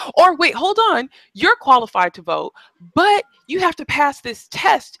slave. Or wait, hold on, you're qualified to vote, but you have to pass this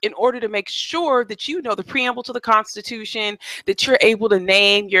test in order to make sure that you know the preamble to the Constitution, that you're able to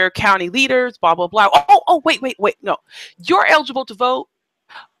name your county leaders, blah, blah, blah. Oh, wait, no, you're eligible to vote,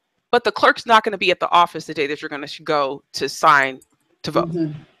 but the clerk's not going to be at the office the day that you're going to go to sign to vote.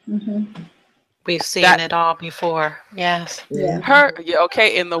 We've seen it all before. Yes. Yeah.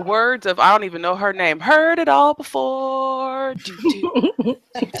 Okay. In the words of, I don't even know her name. Heard it all before.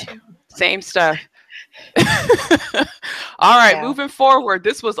 Same stuff. All right, moving forward.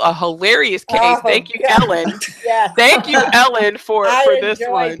 This was a hilarious case. Thank you, Ellen. Thank you, Ellen, for this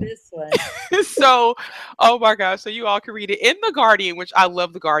one. So, oh my gosh. So you all can read it in The Guardian, which I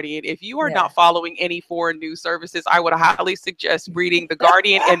love The Guardian. If you are not following any foreign news services, I would highly suggest reading The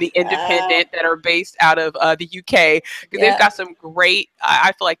Guardian and The Independent that are based out of the UK, because they've got some great,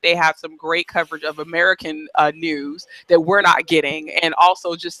 I feel like they have some great coverage of American news that we're not getting. And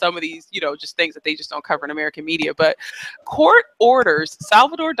also just some of these, just things that they just don't cover in American media. But court orders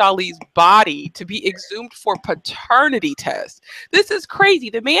Salvador Dali's body to be exhumed for paternity test. This is crazy.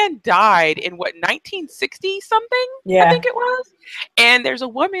 The man died in 1960 something? I think it was. And there's a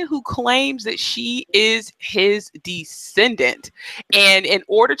woman who claims that she is his descendant. And in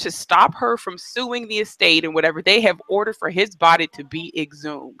order to stop her from suing the estate and whatever, they have ordered for his body to be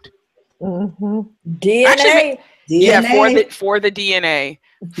exhumed. DNA. Actually, for the DNA.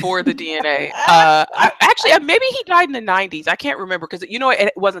 Maybe he died in the 90s. I can't remember, because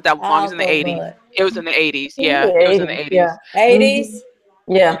it wasn't that long. It was in the 80s. It was in the 80s. Yeah, it was in the 80s. 80s.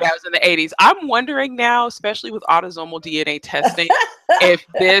 Yeah, it was in the 80s. I'm wondering now, especially with autosomal DNA testing, if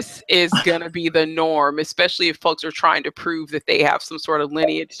this is going to be the norm, especially if folks are trying to prove that they have some sort of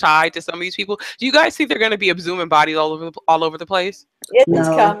lineage tied to some of these people. Do you guys think they're going to be exhuming bodies all over the place? It's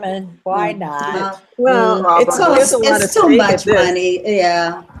coming. Why not? Well, it's too much money.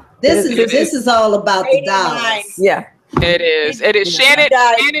 Yeah. This is all about the dollars. Yeah. It is.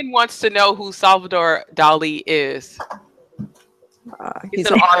 Shannon wants to know who Salvador Dali is. He's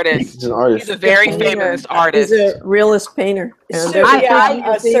an artist. He's an artist. He's a very famous artist. He's a realist painter. A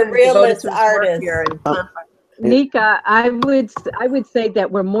surrealist artist. Nika, I would say that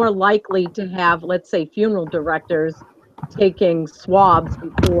we're more likely to have, let's say, funeral directors taking swabs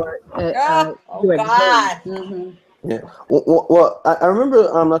before you exhume. Mm-hmm. Yeah. Well, I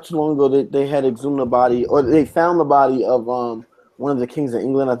remember not too long ago they had exhumed the body, or they found the body of one of the kings of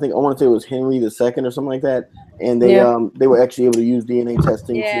England. I think I want to say it was Henry II or something like that. And they were actually able to use DNA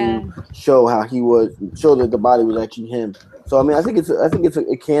testing to show show that the body was actually him. So I mean, I think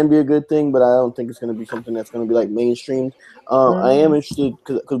it can be a good thing, but I don't think it's going to be something that's going to be like mainstreamed. I am interested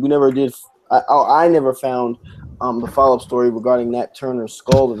because we never did. I never found the follow-up story regarding Nat Turner's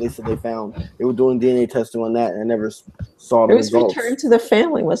skull that they said they found. They were doing DNA testing on that, and I never saw the It was results. returned to the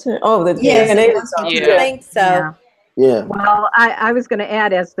family, wasn't it? Oh, the Yes, DNA it was. results. Yeah. I think so. Yeah. Well, I was going to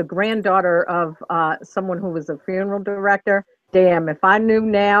add, as the granddaughter of someone who was a funeral director, damn, if I knew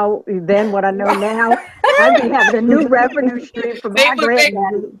now, then what I know now, I'd be having a new revenue stream from my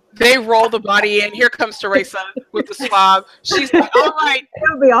granddaddy. They roll the body in. Here comes Teresa with the swab. She's like, all right.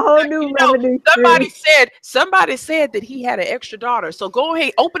 It'll be a whole new revenue stream. Somebody said that he had an extra daughter. So go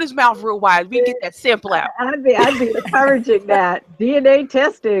ahead, open his mouth real wide. We get that sample out. I'd be encouraging that DNA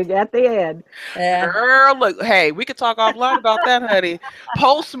testing at the end. Yeah. Girl, look, hey, we could talk offline about that, honey.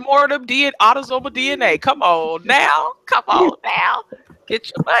 Post-mortem autosomal DNA. Come on now. Get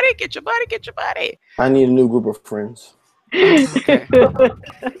your buddy. I need a new group of friends. Okay.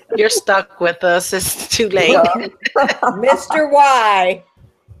 You're stuck with us. It's too late. Mr. Y,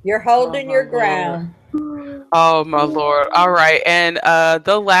 you're holding your ground. Oh my Lord. All right. And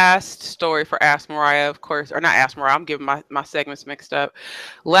the last story for Ask Mariah, of course, or not Ask Mariah, I'm getting my segments mixed up.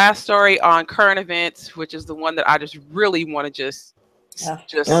 Last story on current events, which is the one that I just really want to just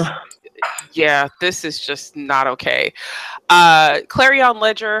yeah, this is just not okay. Clarion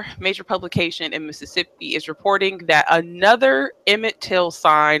Ledger, major publication in Mississippi, is reporting that another Emmett Till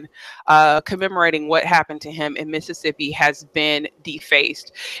sign commemorating what happened to him in Mississippi has been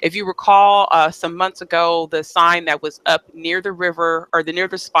defaced. If you recall, some months ago, the sign that was up near the river, or near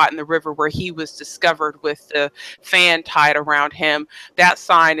the spot in the river where he was discovered with the fan tied around him, that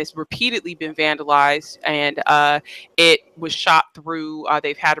sign has repeatedly been vandalized, and it was shot through.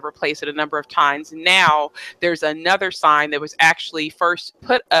 They've had to replace it a number of times. Now there's another sign that was actually first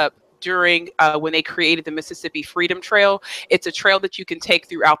put up during when they created the Mississippi Freedom Trail. It's a trail that you can take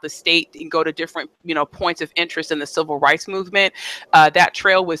throughout the state and go to different, points of interest in the civil rights movement. That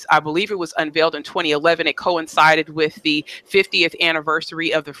trail was, I believe it was unveiled in 2011. It coincided with the 50th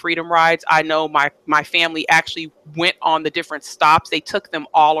anniversary of the Freedom Rides. I know my family actually went on the different stops. They took them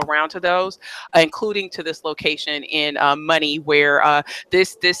all around to those, including to this location in Money, where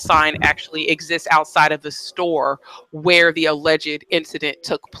this sign actually exists outside of the store where the alleged incident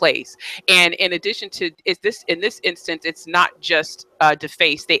took place. And in addition to in this instance, it's not just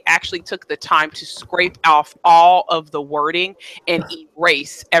defaced. They actually took the time to scrape off all of the wording and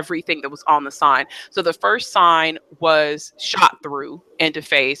erase everything that was on the sign. So the first sign was shot through and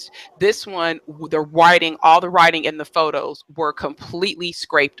defaced. This one, all the writing and the photos were completely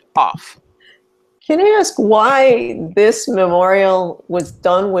scraped off. Can I ask why this memorial was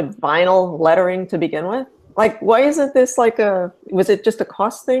done with vinyl lettering to begin with? Like, why isn't this was it just a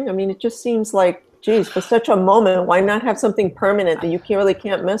cost thing? I mean, it just seems like, geez, for such a moment, why not have something permanent that you really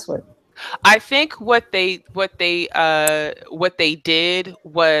can't mess with? I think what they did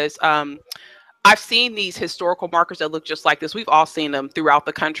was, I've seen these historical markers that look just like this. We've all seen them throughout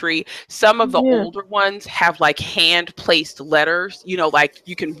the country. Some of the older ones have like hand placed letters, like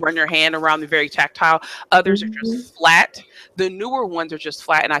you can run your hand around, the very tactile. Others are just flat. The newer ones are just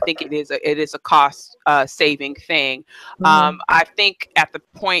flat. And I think it is a cost saving thing. I think at the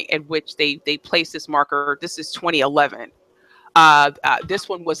point at which they placed this marker, this is 2011. This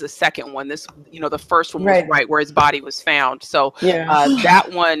one was the second one. This, the first one was right where his body was found. So that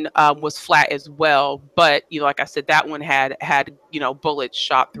one was flat as well. But like I said, that one had bullets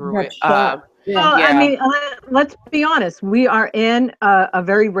shot through it. Well, I mean, let's be honest. We are in a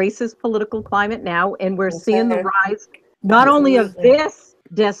very racist political climate now, and we're seeing the rise not only of this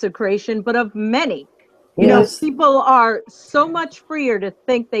desecration, but of many. People are so much freer to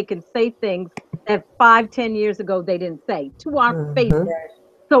think they can say things that 5-10 years ago they didn't say to our faces.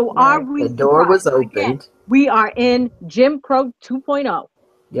 So our the door was opened. Again, we are in Jim Crow 2.0.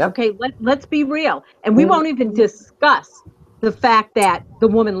 Yep. Okay, let's be real. And we won't even discuss the fact that the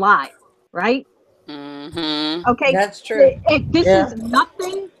woman lied, right? Okay, that's true. This is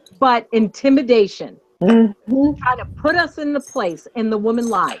nothing but intimidation. Trying to put us in the place, and the woman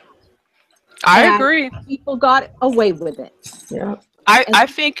lied. I agree. People got away with it. Yeah. I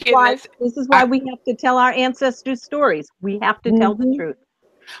think this is why we have to tell our ancestors' stories. We have to tell the truth.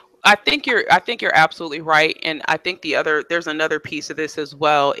 I think you're absolutely right. And I think there's another piece of this as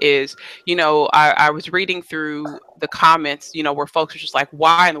well is, I was reading through the comments, where folks are just like,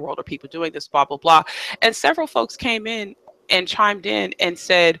 why in the world are people doing this, blah, blah, blah. And several folks came in and chimed in and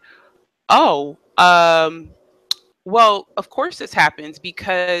said, oh, well, of course this happens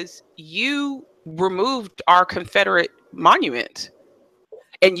because you removed our Confederate monument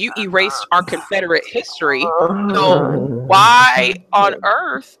and you erased our Confederate history. So why on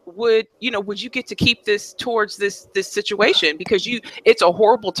earth would you get to keep this towards this situation? Because it's a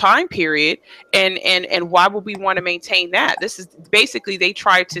horrible time period, and why would we want to maintain that? This is basically, they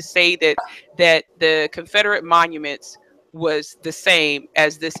tried to say that the Confederate monuments was the same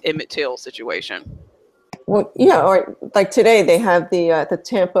as this Emmett Till situation. Well, yeah, or like today they have the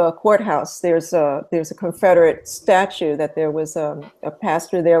Tampa courthouse. There's a Confederate statue that there was a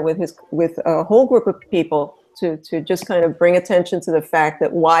pastor there with a whole group of people to just kind of bring attention to the fact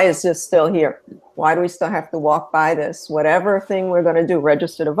that why is this still here? Why do we still have to walk by this? Whatever thing we're going to do,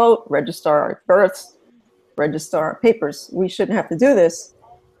 register to vote, register our births, register our papers. We shouldn't have to do this.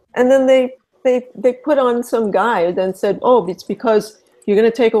 And then they put on some guide and said, oh, it's because you're going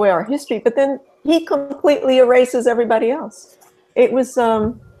to take away our history. But then he completely erases everybody else. It was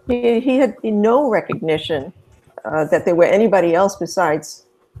he had no recognition that there were anybody else besides,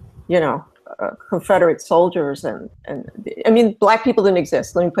 Confederate soldiers and I mean, Black people didn't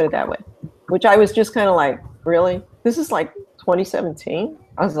exist. Let me put it that way. Which I was just kind of like, really? This is like 2017.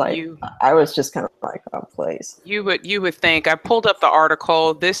 I was like, I was just kind of like, oh, please. You would think. I pulled up the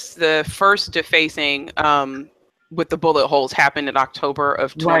article. The first defacing with the bullet holes happened in October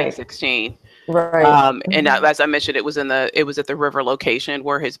of 2016. Right. And as I mentioned, it was at the river location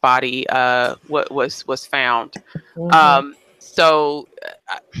where his body was found. Mm-hmm.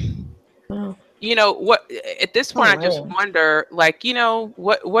 What at this point, I just wonder, like,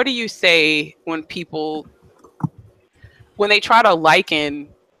 what do you say when they try to liken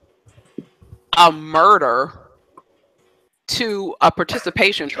a murder to a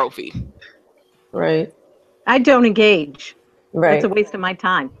participation trophy? Right. I don't engage. Right. It's a waste of my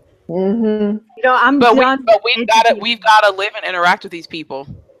time. Mm-hmm. I'm done. We've got to live and interact with these people.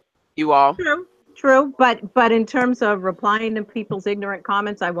 You all. True. But in terms of replying to people's ignorant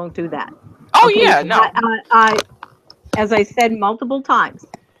comments, I won't do that. Oh, okay. Yeah, no. As I said multiple times,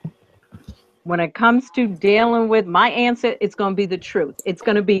 when it comes to dealing with my answer, it's going to be the truth. It's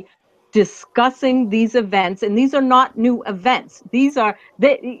going to be discussing these events, and these are not new events. These are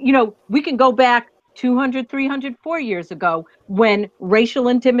we can go back 200, 300, 4 years ago when racial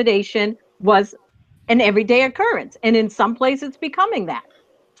intimidation was an everyday occurrence. And in some places it's becoming that.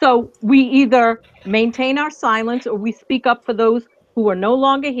 So we either maintain our silence or we speak up for those who are no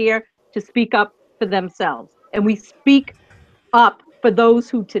longer here to speak up for themselves. And we speak up for those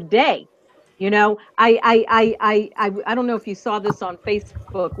who today, I don't know if you saw this on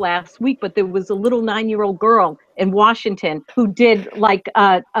Facebook last week, but there was a little 9-year-old girl in Washington who did like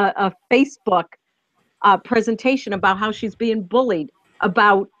a Facebook presentation about how she's being bullied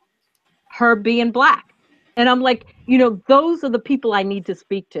about her being Black. And I'm like, those are the people I need to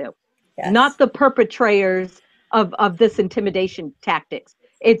speak to, not the perpetrators of this intimidation tactics.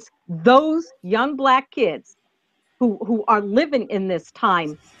 It's those young Black kids who are living in this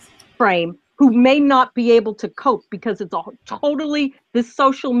time frame who may not be able to cope because it's this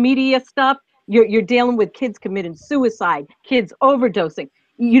social media stuff. You're dealing with kids committing suicide, kids overdosing.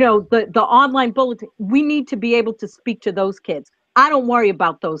 The online bulletin, we need to be able to speak to those kids. I don't worry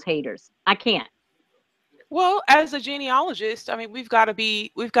about those haters. I can't. Well, as a genealogist, I mean, we've got to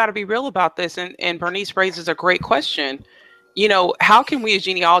be real about this. And Bernice raises a great question. How can we as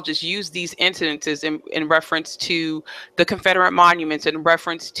genealogists use these incidences in reference to the Confederate monuments, in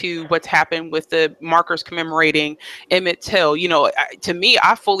reference to what's happened with the markers commemorating Emmett Till? To me,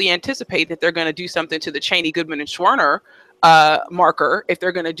 I fully anticipate that they're going to do something to the Cheney, Goodman, and Schwerner marker if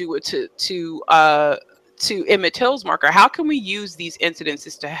they're going to do it to Emmett Till's marker. How can we use these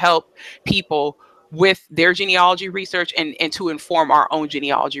incidences to help people with their genealogy research and to inform our own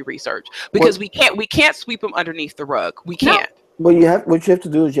genealogy research? Because we can't sweep them underneath the rug. We can't. Well, what you have to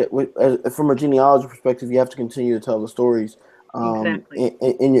do is, from a genealogy perspective, you have to continue to tell the stories exactly.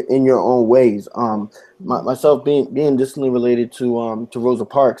 in your own ways. Myself being distantly related to Rosa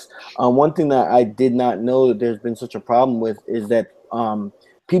Parks, one thing that I did not know that there's been such a problem with is that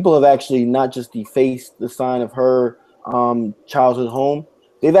people have actually not just defaced the sign of her childhood home.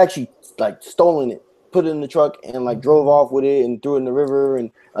 They've actually like stolen it, put it in the truck, and like drove off with it and threw it in the river and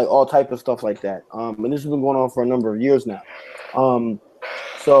like all type of stuff like that. And this has been going on for a number of years now.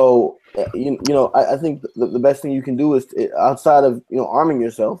 So I think the best thing you can do is outside of arming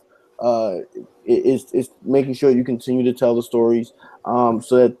yourself, It's making sure you continue to tell the stories,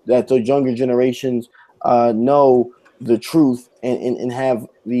 so that the younger generations know the truth and have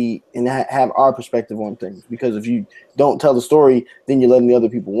have our perspective on things. Because if you don't tell the story, then you're letting the other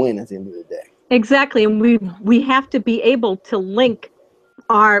people win at the end of the day. Exactly, and we have to be able to link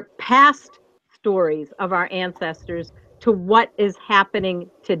our past stories of our ancestors to what is happening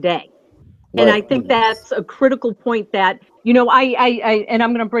today. And I think that's a critical point that, you know, I and I'm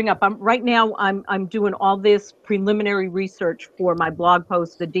going to bring up, right now I'm doing all this preliminary research for my blog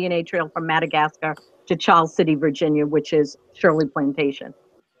post, The DNA Trail from Madagascar to Charles City, Virginia, which is Shirley Plantation.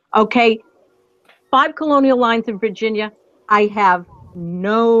 Okay, 5 colonial lines in Virginia. I have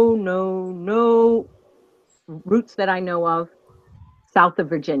no roots that I know of south of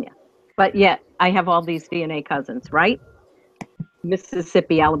Virginia. But yet I have all these DNA cousins, right?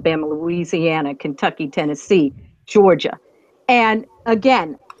 Mississippi, Alabama, Louisiana, Kentucky, Tennessee, Georgia. And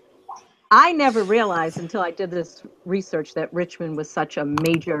again, I never realized until I did this research that Richmond was such a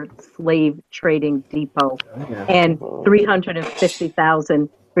major slave trading depot, and 350,000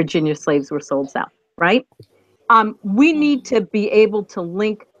 Virginia slaves were sold south, right? We need to be able to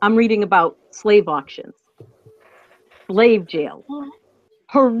link. I'm reading about slave auctions, slave jails,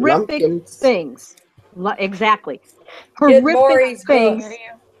 horrific things. Exactly. Horrific things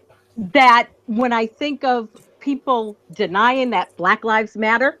that when I think of people denying that Black Lives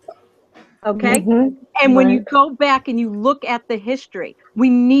Matter, okay? And when you go back and you look at the history, we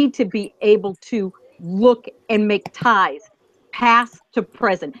need to be able to look and make ties past to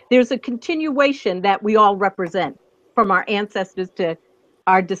present. There's a continuation that we all represent from our ancestors to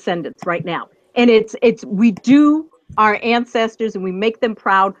our descendants right now. And it's we do our ancestors and we make them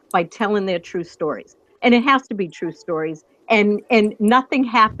proud by telling their true stories. And it has to be true stories. And nothing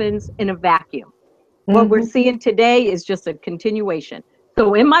happens in a vacuum. What we're seeing today is just a continuation.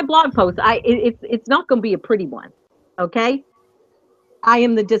 So in my blog post, it's not going to be a pretty one, okay? I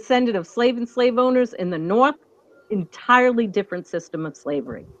am the descendant of slave and slave owners in the North, entirely different system of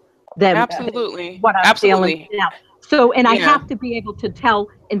slavery than what I'm dealing with now. So, and I have to be able to tell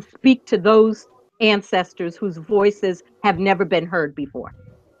and speak to those ancestors whose voices have never been heard before.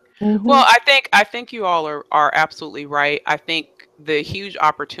 Well, I think you all are absolutely right. I think the huge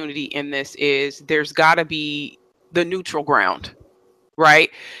opportunity in this is there's got to be the neutral ground,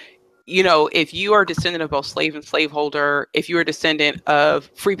 right? You know, if you are a descendant of both slave and slaveholder, if you're a descendant of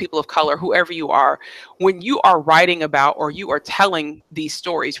free people of color, whoever you are, when you are writing about or you are telling these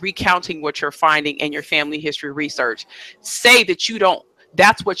stories, recounting what you're finding in your family history research, say that you don't,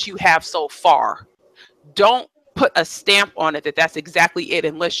 that's what you have so far. Don't put a stamp on it that that's exactly it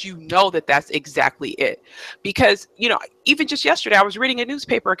unless you know that that's exactly it. Because, you know, even just yesterday I was reading a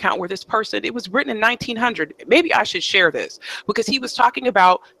newspaper account where this person, it was written in 1900. Maybe I should share this because he was talking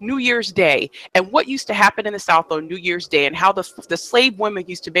about New Year's Day and what used to happen in the South on New Year's Day and how the slave women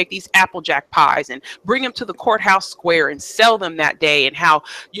used to make these applejack pies and bring them to the courthouse square and sell them that day, and how,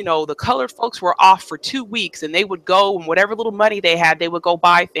 you know, the colored folks were off for 2 weeks and they would go, and whatever little money they had, they would go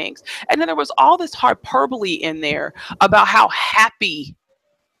buy things. And then there was all this hyperbole in there about how happy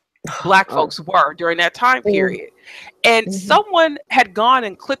Black folks were during that time period. And someone had gone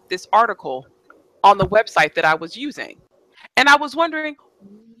and clipped this article on the website that I was using. And I was wondering,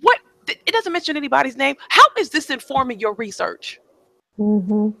 what, it doesn't mention anybody's name. How is this informing your research?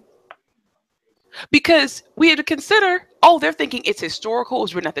 Because we had to consider, oh, they're thinking it's historical, it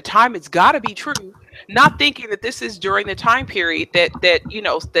was written at the time, it's got to be true, not thinking that this is during the time period that you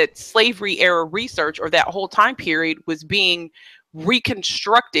know, that slavery era research or that whole time period was being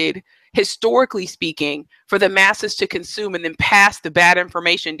reconstructed, historically speaking, for the masses to consume and then pass the bad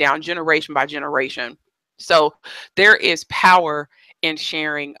information down generation by generation. So there is power in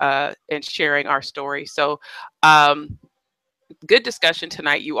sharing our story. So good discussion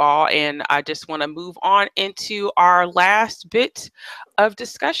tonight, you all. And I just want to move on into our last bit of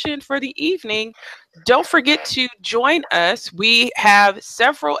discussion for the evening. Don't forget to join us. We have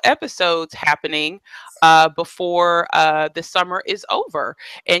several episodes happening before the summer is over.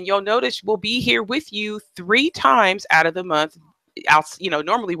 And you'll notice we'll be here with you 3 times out of the month. You know,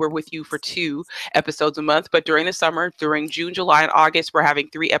 normally we're with you for 2 episodes a month, but during the summer, during June, July, and August, we're having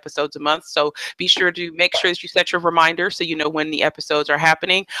 3 episodes a month. So be sure to make sure that you set your reminder so you know when the episodes are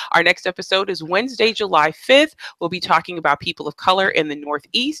happening. Our next episode is Wednesday, July 5th. We'll be talking about people of color in the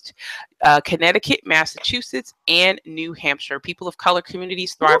Northeast, Connecticut, Massachusetts, and New Hampshire. People of color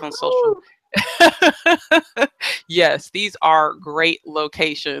communities thrive on social. Yes, these are great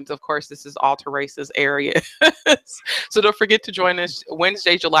locations. Of course, this is Alta Races area. So don't forget to join us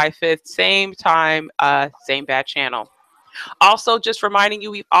Wednesday, July 5th, same time, same bad channel. Also, just reminding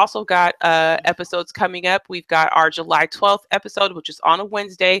you, we've also got episodes coming up. We've got our July 12th episode, which is on a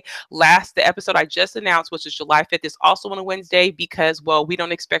Wednesday. The episode I just announced, which is July 5th, is also on a Wednesday because, well, we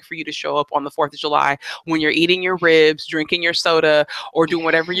don't expect for you to show up on the 4th of July when you're eating your ribs, drinking your soda, or doing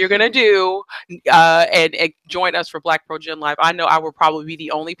whatever you're going to do, and join us for BlackProGen Live. I know I will probably be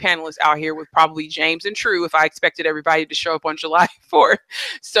the only panelist out here with probably James and True if I expected everybody to show up on July 4th.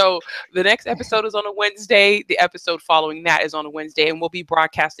 So the next episode is on a Wednesday. The episode following that is on a Wednesday, and we'll be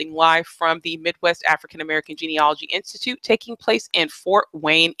broadcasting live from the Midwest African American Genealogy Institute, taking place in Fort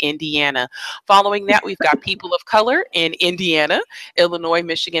Wayne, Indiana. Following that, we've got People of Color in Indiana, Illinois,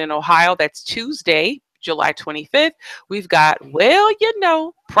 Michigan, and Ohio. That's Tuesday, July 25th. We've got, well, you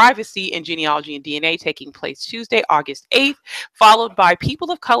know, Privacy in Genealogy and DNA taking place Tuesday, August 8th, followed by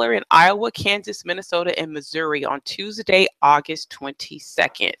People of Color in Iowa, Kansas, Minnesota, and Missouri on Tuesday, August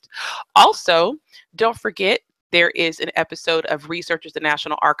 22nd. Also, don't forget, there is an episode of Researchers, the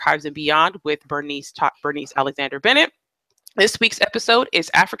National Archives and Beyond with Bernice Alexander Bennett. This week's episode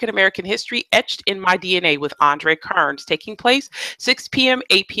is African American History Etched in My DNA with Andre Kearns, taking place 6 p.m.,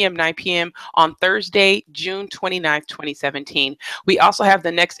 8 p.m., 9 p.m. on Thursday, June 29th, 2017. We also have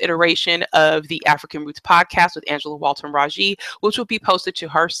the next iteration of the African Roots Podcast with Angela Walton Raji, which will be posted to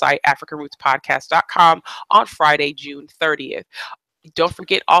her site, AfricanRootsPodcast.com, on Friday, June 30th. Don't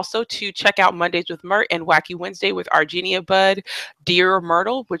forget also to check out Mondays with Mert and Wacky Wednesday with Argenia Bud, Dear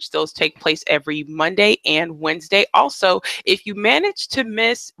Myrtle, which those take place every Monday and Wednesday. Also, if you manage to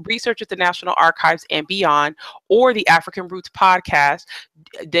miss Research at the National Archives and Beyond or the African Roots Podcast,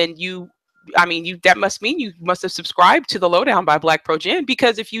 then that must mean you must have subscribed to The Lowdown by BlackProGen,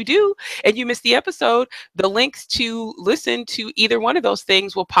 because if you do and you miss the episode, the links to listen to either one of those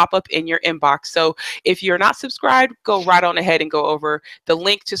things will pop up in your inbox. So if you're not subscribed, go right on ahead and go over. The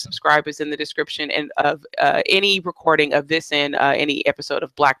link to subscribe is in the description and of any recording of this and any episode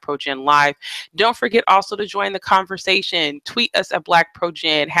of BlackProGen Live. Don't forget also to join the conversation. Tweet us at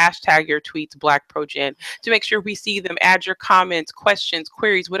BlackProGen, hashtag your tweets BlackProGen to make sure we see them. Add your comments, questions,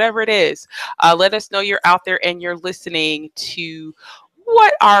 queries, whatever it is. Let us know you're out there and you're listening to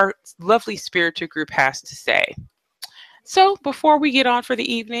what our lovely spiritual group has to say. So before we get on for the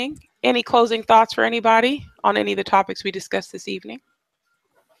evening, any closing thoughts for anybody on any of the topics we discussed this evening?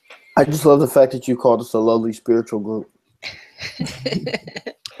 I just love the fact that you called us a lovely spiritual group.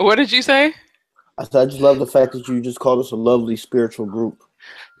 What did you say? I said I just love the fact that you just called us a lovely spiritual group.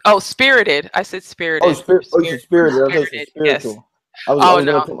 Oh, spirited. I said spirited. Oh, spirited. Spirited. Yes. I was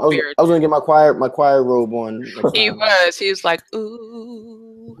gonna get my choir robe on. He was like,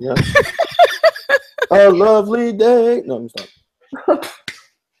 ooh. Yeah. A lovely day. No, I'm sorry.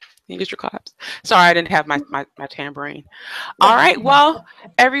 You get your claps. Sorry, I didn't have my tambourine. All right. Well,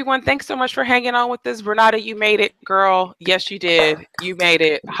 everyone, thanks so much for hanging on with us. Renata, you made it, girl. Yes, you did. You made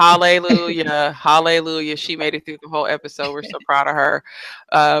it. Hallelujah. Hallelujah. She made it through the whole episode. We're so proud of her.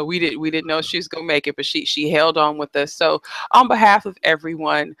 We didn't know she was gonna make it, but she held on with us. So on behalf of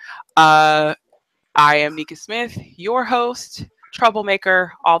everyone, I am Nika Smith, your host,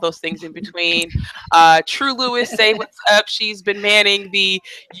 troublemaker, all those things in between. True Lewis, say what's up. She's been manning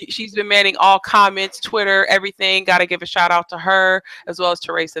all comments, Twitter, everything. Got to give a shout out to her, as well as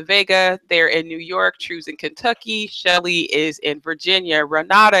Teresa Vega. They're in New York. True's in Kentucky. Shelly is in Virginia.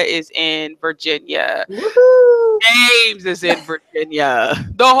 Renata is in Virginia. Woohoo! James is in Virginia.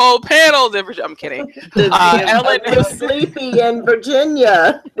 The whole panel's in Virginia. I'm kidding. Ellen is sleepy in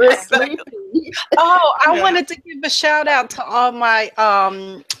Virginia. We're sleepy. Oh, I wanted to give a shout out to all my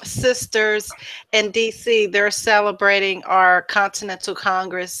sisters in DC. They're celebrating our Continental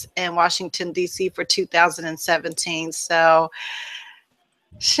Congress in Washington, DC for 2017. So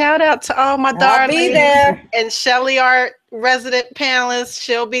shout out to all my darlings. I'll be there. And Shelly, our resident panelist,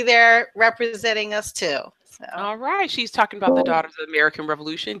 she'll be there representing us too. So. All right. She's talking about the Daughters of the American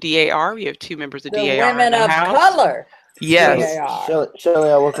Revolution, DAR. We have two members of the DAR. Women of Color. Yes.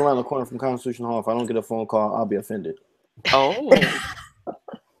 Shelly, I work around the corner from Constitution Hall. If I don't get a phone call, I'll be offended. Oh.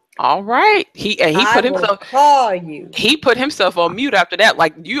 All right. He put himself on mute after that.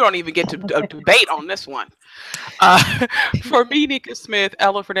 Like, you don't even get to debate on this one. For me, Nika Smith,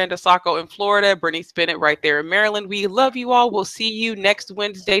 Ella Fernandez Sacco in Florida, Bernice Bennett right there in Maryland. We love you all. We'll see you next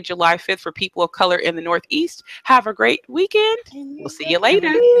Wednesday, July 5th for People of Color in the Northeast. Have a great weekend. We'll see you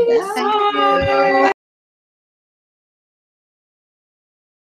later. Bye.